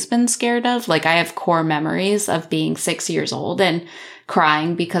always been scared of. Like, I have core memories of being 6 years old and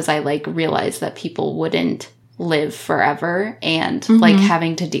crying because I like realized that people wouldn't live forever, and like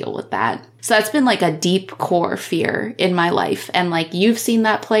having to deal with that. So that's been like a deep core fear in my life. And like, you've seen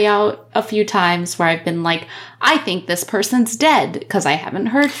that play out a few times where I've been like, I think this person's dead because I haven't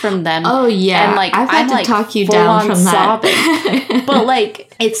heard from them. Oh yeah. And like, I've had to talk you down from that. But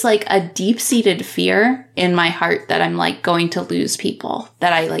like, it's like a deep-seated fear in my heart that I'm like going to lose people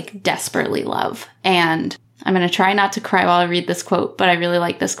that I like desperately love. And I'm going to try not to cry while I read this quote, but I really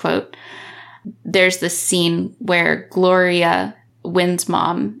like this quote. There's this scene where Gloria, Win's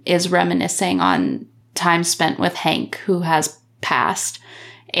mom, is reminiscing on time spent with Hank, who has passed.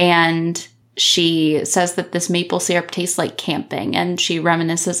 And she says that this maple syrup tastes like camping. And she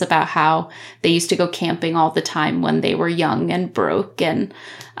reminisces about how they used to go camping all the time when they were young and broke. And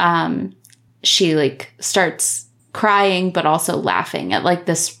she like starts crying, but also laughing at like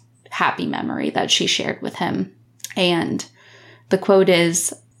this happy memory that she shared with him. And the quote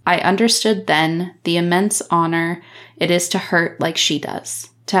is, I understood then the immense honor it is to hurt like she does,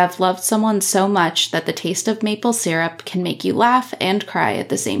 to have loved someone so much that the taste of maple syrup can make you laugh and cry at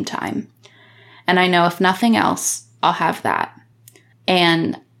the same time. And I know if nothing else, I'll have that.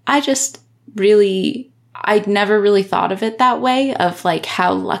 And I just really, I'd never really thought of it that way, of like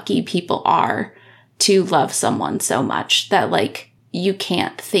how lucky people are to love someone so much that like you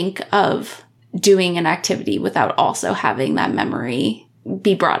can't think of doing an activity without also having that memory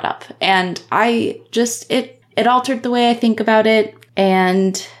be brought up. And I just, it altered the way I think about it.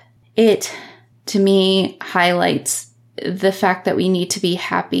 And it, to me, highlights the fact that we need to be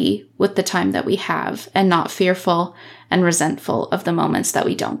happy with the time that we have and not fearful and resentful of the moments that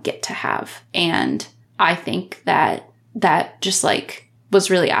we don't get to have. And I think that just like was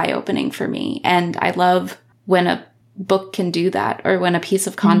really eye-opening for me. And I love when a book can do that, or when a piece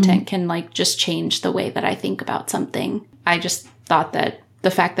of content can like just change the way that I think about something. I just thought that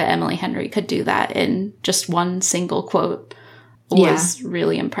the fact that Emily Henry could do that in just one single quote was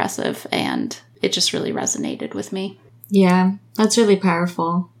really impressive, and it just really resonated with me. Yeah, that's really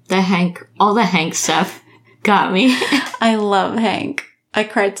powerful. All the Hank stuff got me. I love Hank. I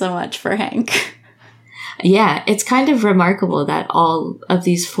cried so much for Hank. Yeah, it's kind of remarkable that all of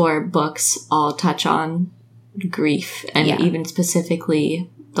these 4 books all touch on grief, and even specifically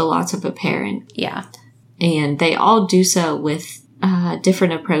the loss of a parent. Yeah. And they all do so with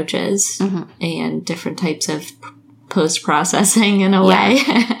different approaches and different types of post-processing in a way.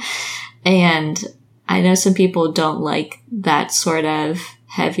 And I know some people don't like that sort of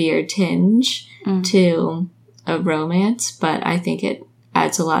heavier tinge to a romance, but I think it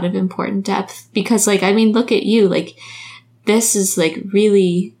adds a lot of important depth because, like, I mean, look at you. Like, this is like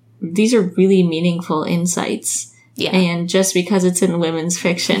these are really meaningful insights. Yeah. And just because it's in women's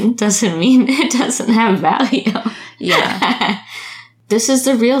fiction doesn't mean it doesn't have value. Yeah. This is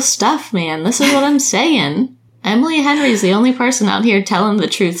the real stuff, man. This is what I'm saying. Emily Henry is the only person out here telling the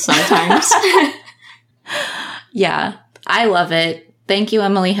truth sometimes. Yeah, I love it. Thank you,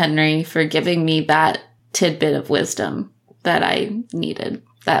 Emily Henry, for giving me that tidbit of wisdom that I needed.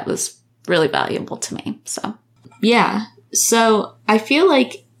 That was really valuable to me. So, yeah. So I feel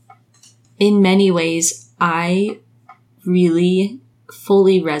like in many ways, I really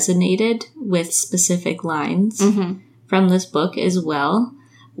fully resonated with specific lines from this book as well,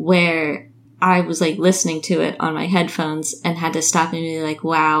 where I was like listening to it on my headphones and had to stop and be like,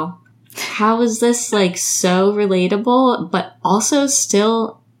 wow, how is this like so relatable, but also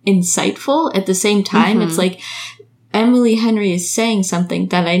still insightful at the same time? It's like Emily Henry is saying something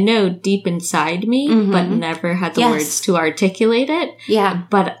that I know deep inside me, but never had the words to articulate it. Yeah.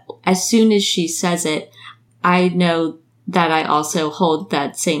 But as soon as she says it, I know that I also hold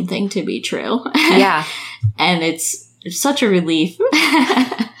that same thing to be true. Yeah. And it's such a relief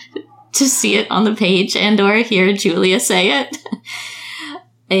to see it on the page and or hear Julia say it.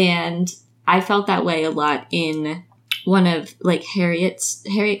 And I felt that way a lot in one of, like, Harriet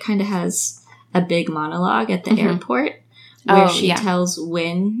kind of has a big monologue at the airport where she tells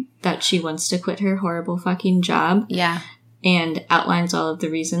Wynne that she wants to quit her horrible fucking job. Yeah. And outlines all of the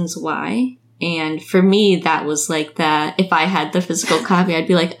reasons why. And for me, that was like if I had the physical copy, I'd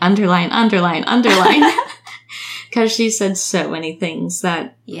be like, underline, underline, underline. Because she said so many things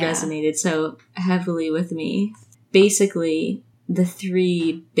that resonated so heavily with me. Basically, the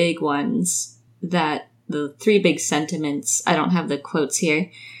 3 big ones the 3 big sentiments, I don't have the quotes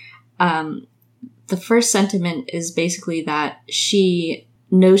here. The first sentiment is basically that she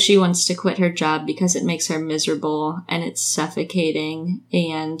knows she wants to quit her job because it makes her miserable and it's suffocating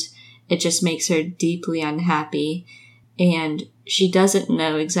and it just makes her deeply unhappy. And she doesn't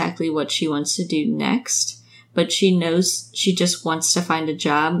know exactly what she wants to do next, but she knows she just wants to find a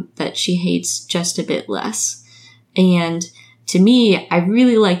job that she hates just a bit less. And to me, I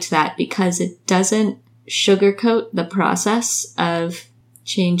really liked that because it doesn't sugarcoat the process of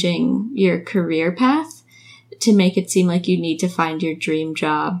changing your career path to make it seem like you need to find your dream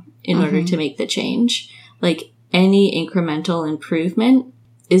job in order to make the change. Like, any incremental improvement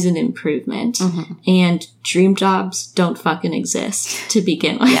is an improvement. And dream jobs don't fucking exist to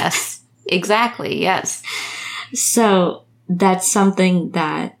begin with. Yes, exactly. Yes. So that's something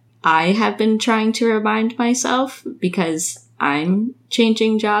that I have been trying to remind myself because I'm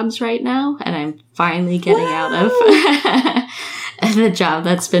changing jobs right now and I'm finally getting out of the job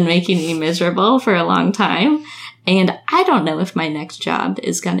that's been making me miserable for a long time. And I don't know if my next job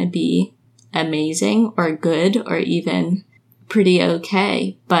is going to be amazing or good or even pretty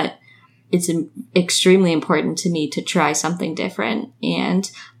okay, but it's extremely important to me to try something different.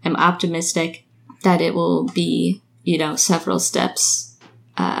 And I'm optimistic that it will be, several steps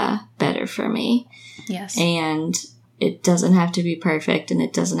better for me. Yes. And it doesn't have to be perfect and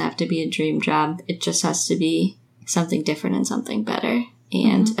it doesn't have to be a dream job. It just has to be something different and something better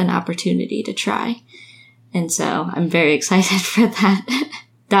and an opportunity to try. And so I'm very excited for that.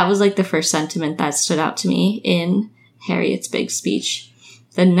 That was like the first sentiment that stood out to me in Harriet's big speech.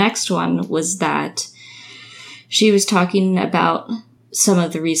 The next one was that she was talking about some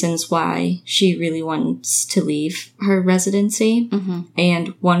of the reasons why she really wants to leave her residency. And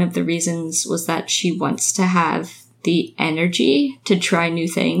one of the reasons was that she wants to have the energy to try new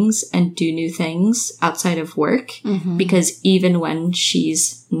things and do new things outside of work. Because even when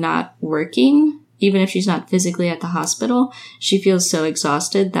she's not working, even if she's not physically at the hospital, she feels so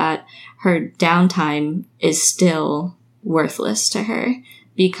exhausted that her downtime is still worthless to her,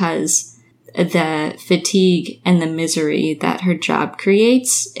 because the fatigue and the misery that her job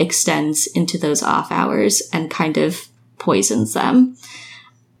creates extends into those off hours and kind of poisons them.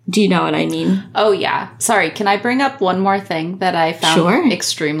 Do you know what I mean? Oh, yeah. Sorry, can I bring up one more thing that I found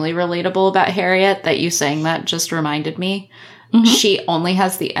extremely relatable about Harriet that you saying that just reminded me? She only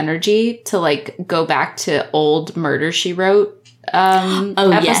has the energy to, like, go back to old Murder, She Wrote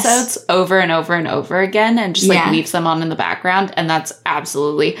episodes over and over and over again and just, like, leaves them on in the background. And that's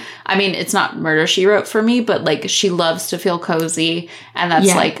absolutely... I mean, it's not Murder, She Wrote for me, but, like, she loves to feel cozy. And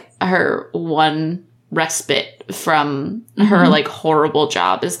that's, like, her one respite from her, like, horrible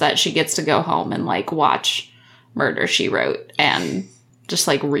job is that she gets to go home and, like, watch Murder, She Wrote and just,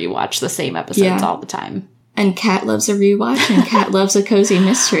 like, rewatch the same episodes all the time. And Kat loves a rewatch, and Kat loves a cozy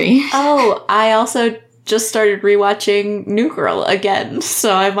mystery. Oh, I also just started rewatching New Girl again.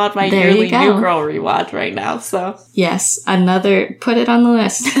 So I'm on my yearly New Girl rewatch right now. So yes, put it on the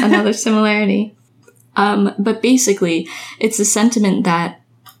list. Another similarity. But basically, it's a sentiment that,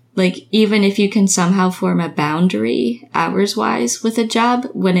 like, even if you can somehow form a boundary hours-wise with a job,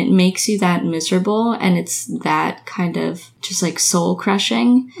 when it makes you that miserable and it's that kind of just, like,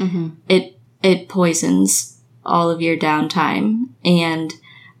 soul-crushing, it poisons all of your downtime. And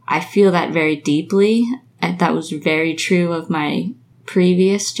I feel that very deeply. And that was very true of my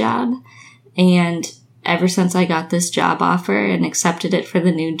previous job. And ever since I got this job offer and accepted it for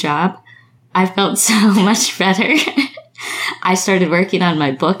the new job, I felt so much better. I started working on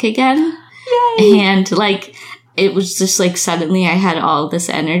my book again. Yay! And, like, it was just, like, suddenly I had all this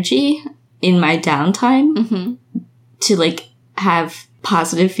energy in my downtime to, like, have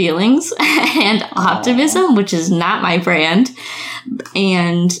positive feelings and optimism, which is not my brand.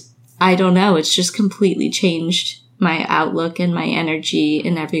 And I don't know, it's just completely changed my outlook and my energy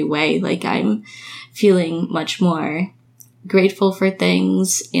in every way. Like, I'm feeling much more grateful for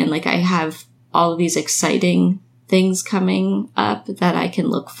things, and, like, I have all of these exciting things coming up that I can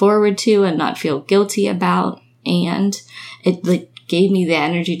look forward to and not feel guilty about. And it, like, gave me the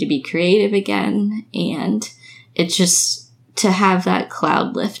energy to be creative again. And it just, to have that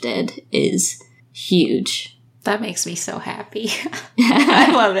cloud lifted is huge. That makes me so happy.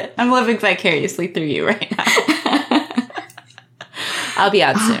 I love it. I'm living vicariously through you right now. I'll be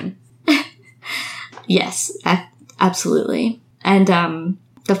out soon. Yes, absolutely. And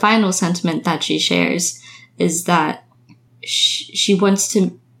the final sentiment that she shares is that she wants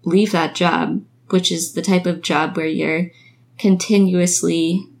to leave that job, which is the type of job where you're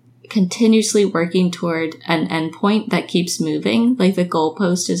continuously working toward an endpoint that keeps moving. Like, the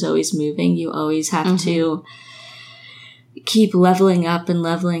goalpost is always moving. You always have to keep leveling up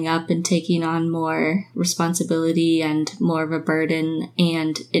and taking on more responsibility and more of a burden,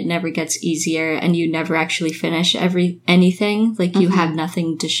 and it never gets easier, and you never actually finish anything. Like, you have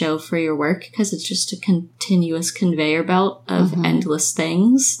nothing to show for your work because it's just a continuous conveyor belt of endless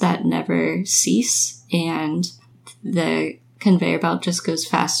things that never cease, and the conveyor belt just goes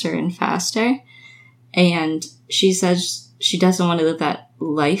faster and faster. And she says she doesn't want to live that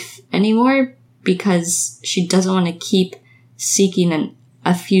life anymore because she doesn't want to keep seeking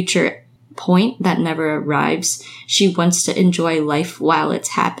a future point that never arrives. She wants to enjoy life while it's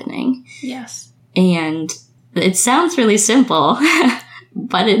happening. Yes. And it sounds really simple,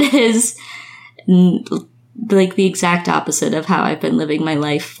 but it is like the exact opposite of how I've been living my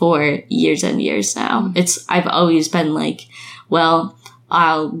life for years and years now. I've always been like, well,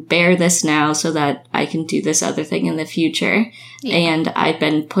 I'll bear this now so that I can do this other thing in the future. Yeah. And I've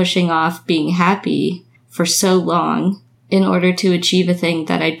been pushing off being happy for so long in order to achieve a thing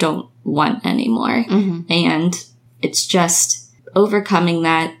that I don't want anymore. And it's just overcoming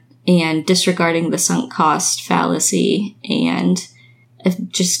that and disregarding the sunk cost fallacy and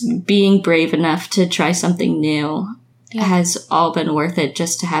just being brave enough to try something new has all been worth it,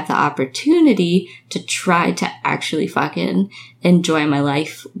 just to have the opportunity to try to actually fucking enjoy my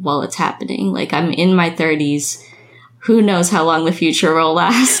life while it's happening. Like, I'm in my 30s. Who knows how long the future will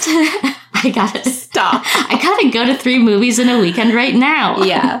last? I gotta stop. I gotta go to 3 movies in a weekend right now.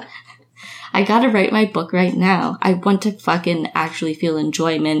 Yeah. I gotta write my book right now. I want to fucking actually feel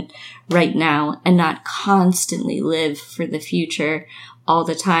enjoyment right now and not constantly live for the future all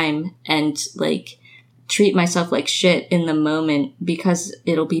the time and, like, treat myself like shit in the moment because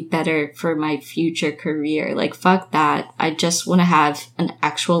it'll be better for my future career. Like, fuck that. I just want to have an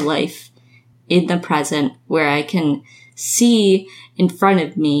actual life in the present where I can see in front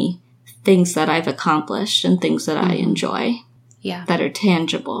of me things that I've accomplished and things that I enjoy. Yeah. That are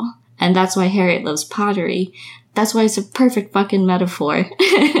tangible. And that's why Harriet loves pottery. That's why it's a perfect fucking metaphor.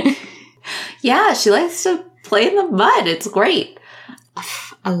 Yeah, she likes to play in the mud. It's great.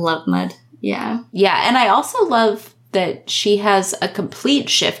 I love mud. Yeah. Yeah, and I also love that she has a complete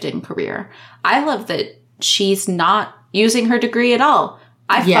shift in career. I love that she's not using her degree at all.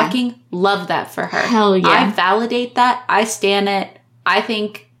 I fucking love that for her. Hell yeah. I validate that. I stan it. I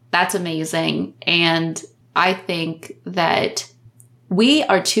think that's amazing. And I think that we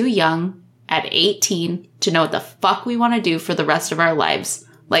are too young at 18 to know what the fuck we want to do for the rest of our lives.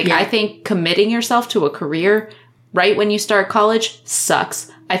 Like, I think committing yourself to a career right when you start college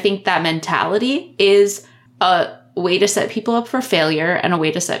sucks. I think that mentality is a way to set people up for failure and a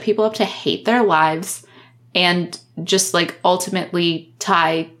way to set people up to hate their lives and just like ultimately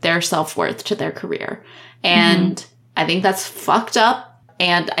tie their self-worth to their career. And I think that's fucked up.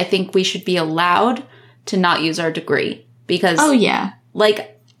 And I think we should be allowed to not use our degree because,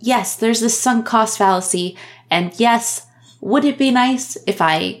 like, yes, there's this sunk cost fallacy. And yes, would it be nice if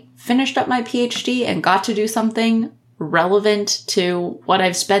I finished up my PhD and got to do something relevant to what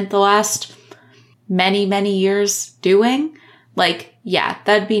I've spent the last many, many years doing? Like, yeah,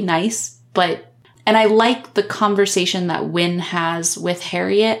 that'd be nice. And I like the conversation that Wynne has with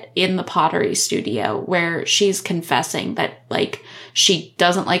Harriet in the pottery studio where she's confessing that, like, she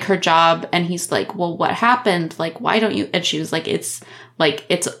doesn't like her job. And he's like, well, what happened? Like, why don't you? And she was like, it's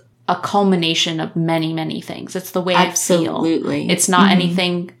a culmination of many, many things. It's the way I feel. It's not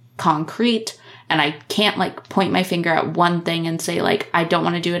anything concrete. And I can't, like, point my finger at one thing and say, like, I don't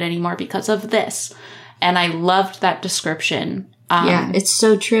want to do it anymore because of this. And I loved that description. Yeah, it's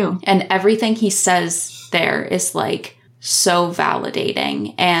so true. And everything he says there is, like, so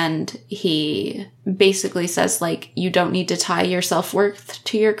validating. And he basically says, like, you don't need to tie your self-worth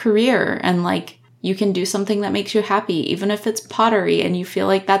to your career. And, like, you can do something that makes you happy, even if it's pottery and you feel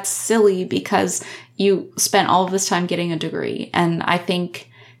like that's silly because you spent all of this time getting a degree. And I think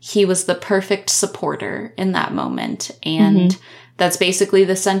he was the perfect supporter in that moment. And that's basically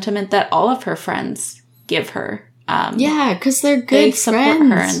the sentiment that all of her friends give her. Yeah, because they're good they friends. Support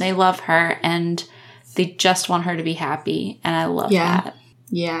her and they love her and they just want her to be happy. And I love that.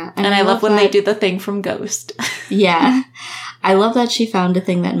 Yeah. And I love when they do the thing from Ghost. Yeah. I love that she found a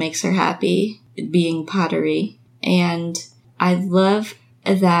thing that makes her happy, being pottery. And I love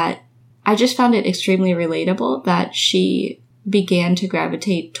that I just found it extremely relatable that she began to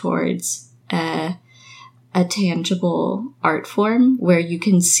gravitate towards a tangible art form where you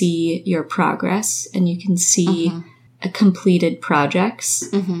can see your progress and you can see completed projects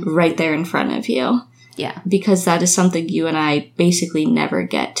right there in front of you. Yeah. Because that is something you and I basically never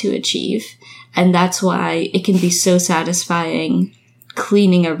get to achieve. And that's why it can be so satisfying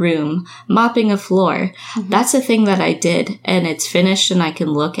cleaning a room, mopping a floor. That's a thing that I did and it's finished and I can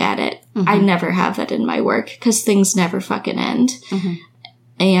look at it. I never have that in my work because things never fucking end.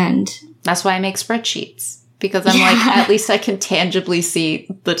 And that's why I make spreadsheets. Because I'm like, at least I can tangibly see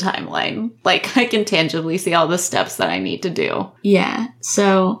the timeline. Like, I can tangibly see all the steps that I need to do. Yeah.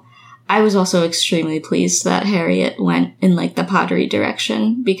 So I was also extremely pleased that Harriet went in, like, the pottery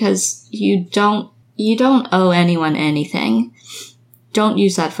direction. Because you don't owe anyone anything. Don't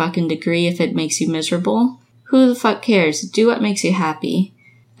use that fucking degree if it makes you miserable. Who the fuck cares? Do what makes you happy.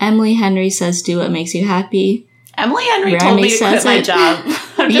 Emily Henry says do what makes you happy. Emily Henry told me to quit my job.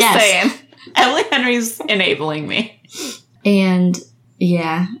 I'm just saying. Emily Henry's enabling me. And,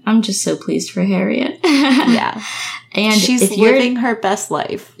 yeah, I'm just so pleased for Harriet. Yeah. And she's living her best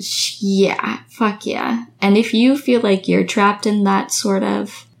life. Yeah. Fuck yeah. And if you feel like you're trapped in that sort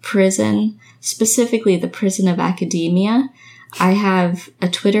of prison, specifically the prison of academia, I have a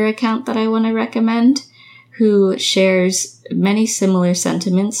Twitter account that I want to recommend who shares many similar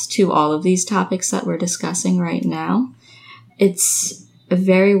sentiments to all of these topics that we're discussing right now. It's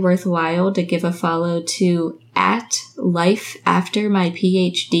very worthwhile to give a follow to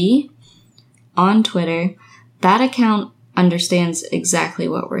 @LifeAfterMyPhD on Twitter. That account understands exactly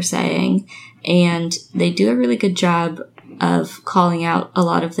what we're saying, and they do a really good job of calling out a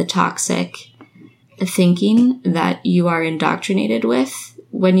lot of the toxic thinking that you are indoctrinated with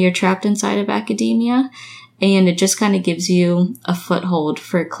when you're trapped inside of academia. And it just kind of gives you a foothold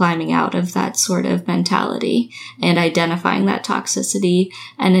for climbing out of that sort of mentality and identifying that toxicity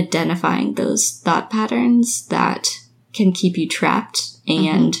and identifying those thought patterns that can keep you trapped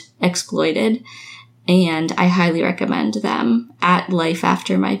and exploited. And I highly recommend them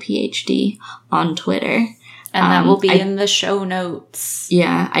 @LifeAfterMyPhD on Twitter. And that will be in the show notes.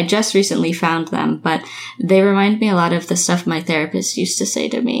 Yeah, I just recently found them, but they remind me a lot of the stuff my therapist used to say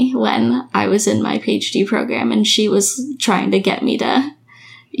to me when I was in my PhD program, and she was trying to get me to,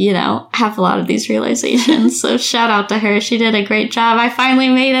 have a lot of these realizations. So shout out to her. She did a great job. I finally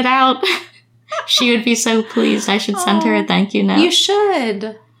made it out. She would be so pleased. I should send her a thank you note. You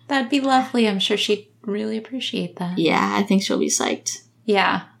should. That'd be lovely. I'm sure she'd really appreciate that. Yeah, I think she'll be psyched.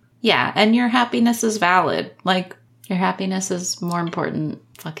 Yeah. Yeah, and your happiness is valid. Like, your happiness is more important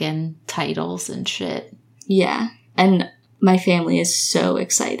fucking titles and shit. Yeah, and my family is so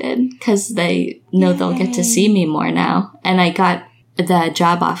excited because they know they'll get to see me more now. And I got the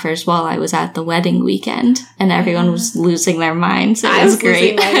job offers while I was at the wedding weekend, and everyone was losing their minds. It was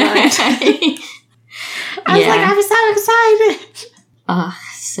great. I was like, I'm so excited. Oh,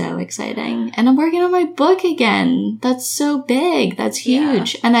 so exciting. And I'm working on my book again. That's so big. That's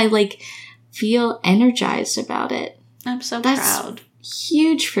huge. And I feel energized about it. I'm so proud.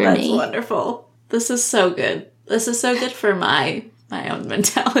 Huge for me. That's wonderful. This is so good. This is so good for my own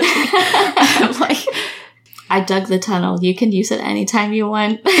mentality. I'm like, I dug the tunnel. You can use it anytime you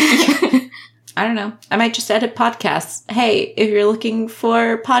want. I don't know. I might just edit podcasts. Hey, if you're looking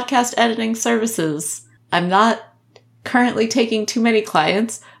for podcast editing services, I'm not currently taking too many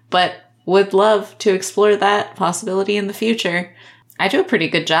clients, but would love to explore that possibility in the future. I do a pretty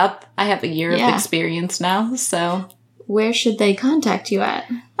good job. I have a year of experience now, so. Where should they contact you at?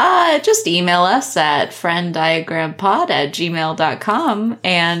 Just email us at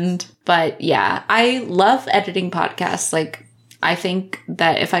frienddiagrampod@gmail.com. But yeah, I love editing podcasts. I think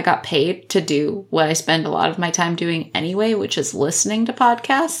that if I got paid to do what I spend a lot of my time doing anyway, which is listening to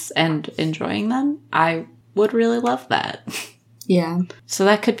podcasts and enjoying them, I would really love that. Yeah. So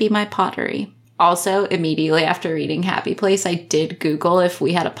that could be my pottery. Also, immediately after reading Happy Place, I did Google if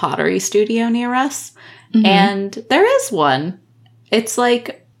we had a pottery studio near us. Mm-hmm. And there is one. It's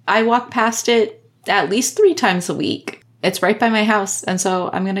I walk past it at least 3 times a week. It's right by my house. And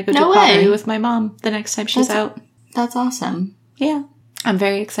so I'm going to go do pottery with my mom the next time she's out. That's awesome. Yeah. I'm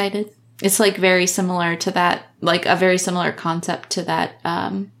very excited. It's very similar to that, a very similar concept to that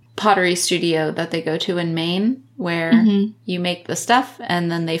pottery studio that they go to in Maine, where you make the stuff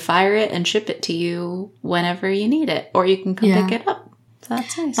and then they fire it and ship it to you whenever you need it, or you can come pick it up. So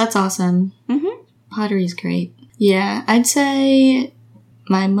that's nice. That's awesome. Mm-hmm. Pottery's great. Yeah, I'd say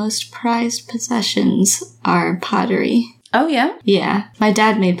my most prized possessions are pottery. Oh, yeah? Yeah. My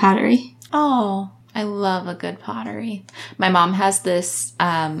dad made pottery. Oh, I love a good pottery. My mom has this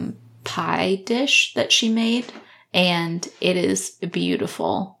pie dish that she made, and it is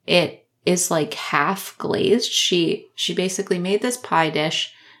beautiful. It is half glazed. She basically made this pie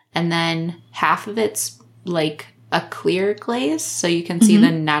dish, and then half of it's a clear glaze, so you can see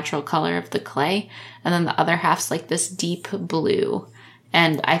the natural color of the clay, and then the other half's this deep blue.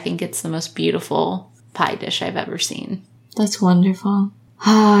 And I think it's the most beautiful pie dish I've ever seen. That's wonderful.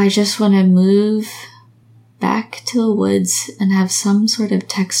 Oh, I just want to move back to the woods and have some sort of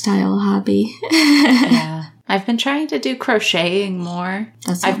hobby. Yeah. I've been trying to do crocheting more.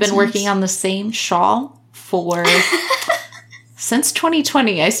 I've been working on the same shawl for since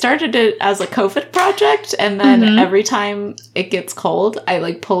 2020. I started it as a COVID project, and then every time it gets cold,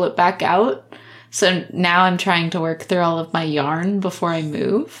 I pull it back out. So now I'm trying to work through all of my yarn before I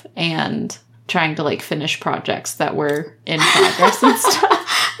move, and trying to finish projects that were in progress and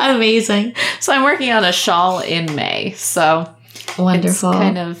stuff. Amazing. So I'm working on a shawl in May. So wonderful. It's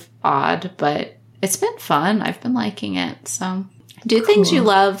kind of odd, but it's been fun. I've been liking it. So do things you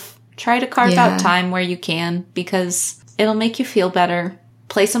love. Try to carve out time where you can, because it'll make you feel better.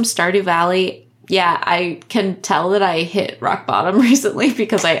 Play some Stardew Valley. Yeah, I can tell that I hit rock bottom recently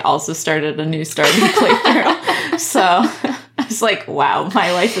because I also started a new Stardew playthrough. So I was like, wow,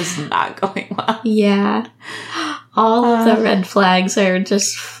 my life is not going well. Yeah. All of the red flags are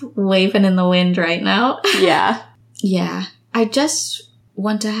just waving in the wind right now. Yeah. Yeah. I just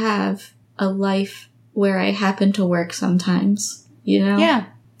want to have a life where I happen to work sometimes, Yeah.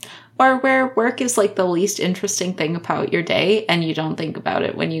 Or where work is the least interesting thing about your day, and you don't think about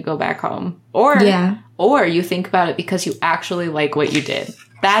it when you go back home. Or you think about it because you actually like what you did.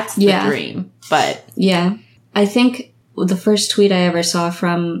 That's the dream. But yeah. I think the first tweet I ever saw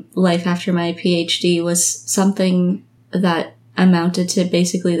from life after my PhD was something that amounted to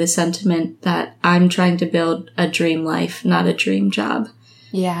basically the sentiment that I'm trying to build a dream life, not a dream job.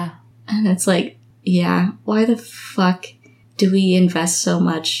 Yeah. And it's why the fuck do we invest so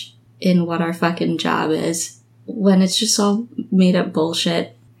much in what our fucking job is when it's just all made up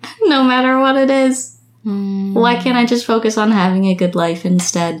bullshit, no matter what it is? Why can't I just focus on having a good life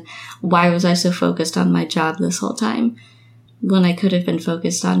instead? Why was I so focused on my job this whole time when I could have been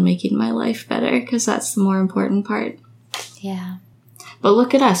focused on making my life better? Because that's the more important part. Yeah. But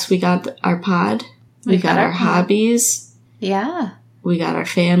look at us. We got our pod. We got our hobbies. Yeah. We got our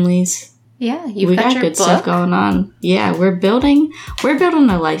families. Yeah. We got good stuff going on. Yeah, we're building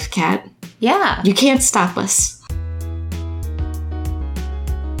a life, Kat. Yeah. You can't stop us.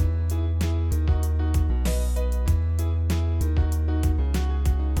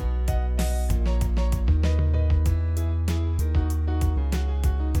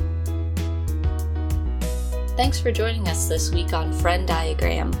 Thanks for joining us this week on Friend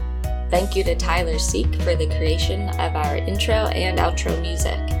Diagram. Thank you to Tyler Seek for the creation of our intro and outro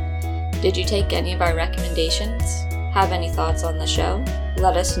music. Did you take any of our recommendations? Have any thoughts on the show?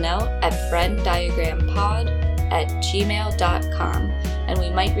 Let us know at frienddiagrampod@gmail.com, and we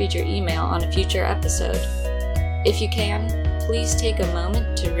might read your email on a future episode. If you can, please take a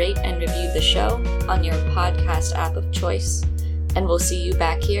moment to rate and review the show on your podcast app of choice, and we'll see you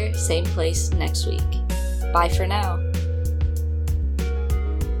back here, same place next week. Bye for now.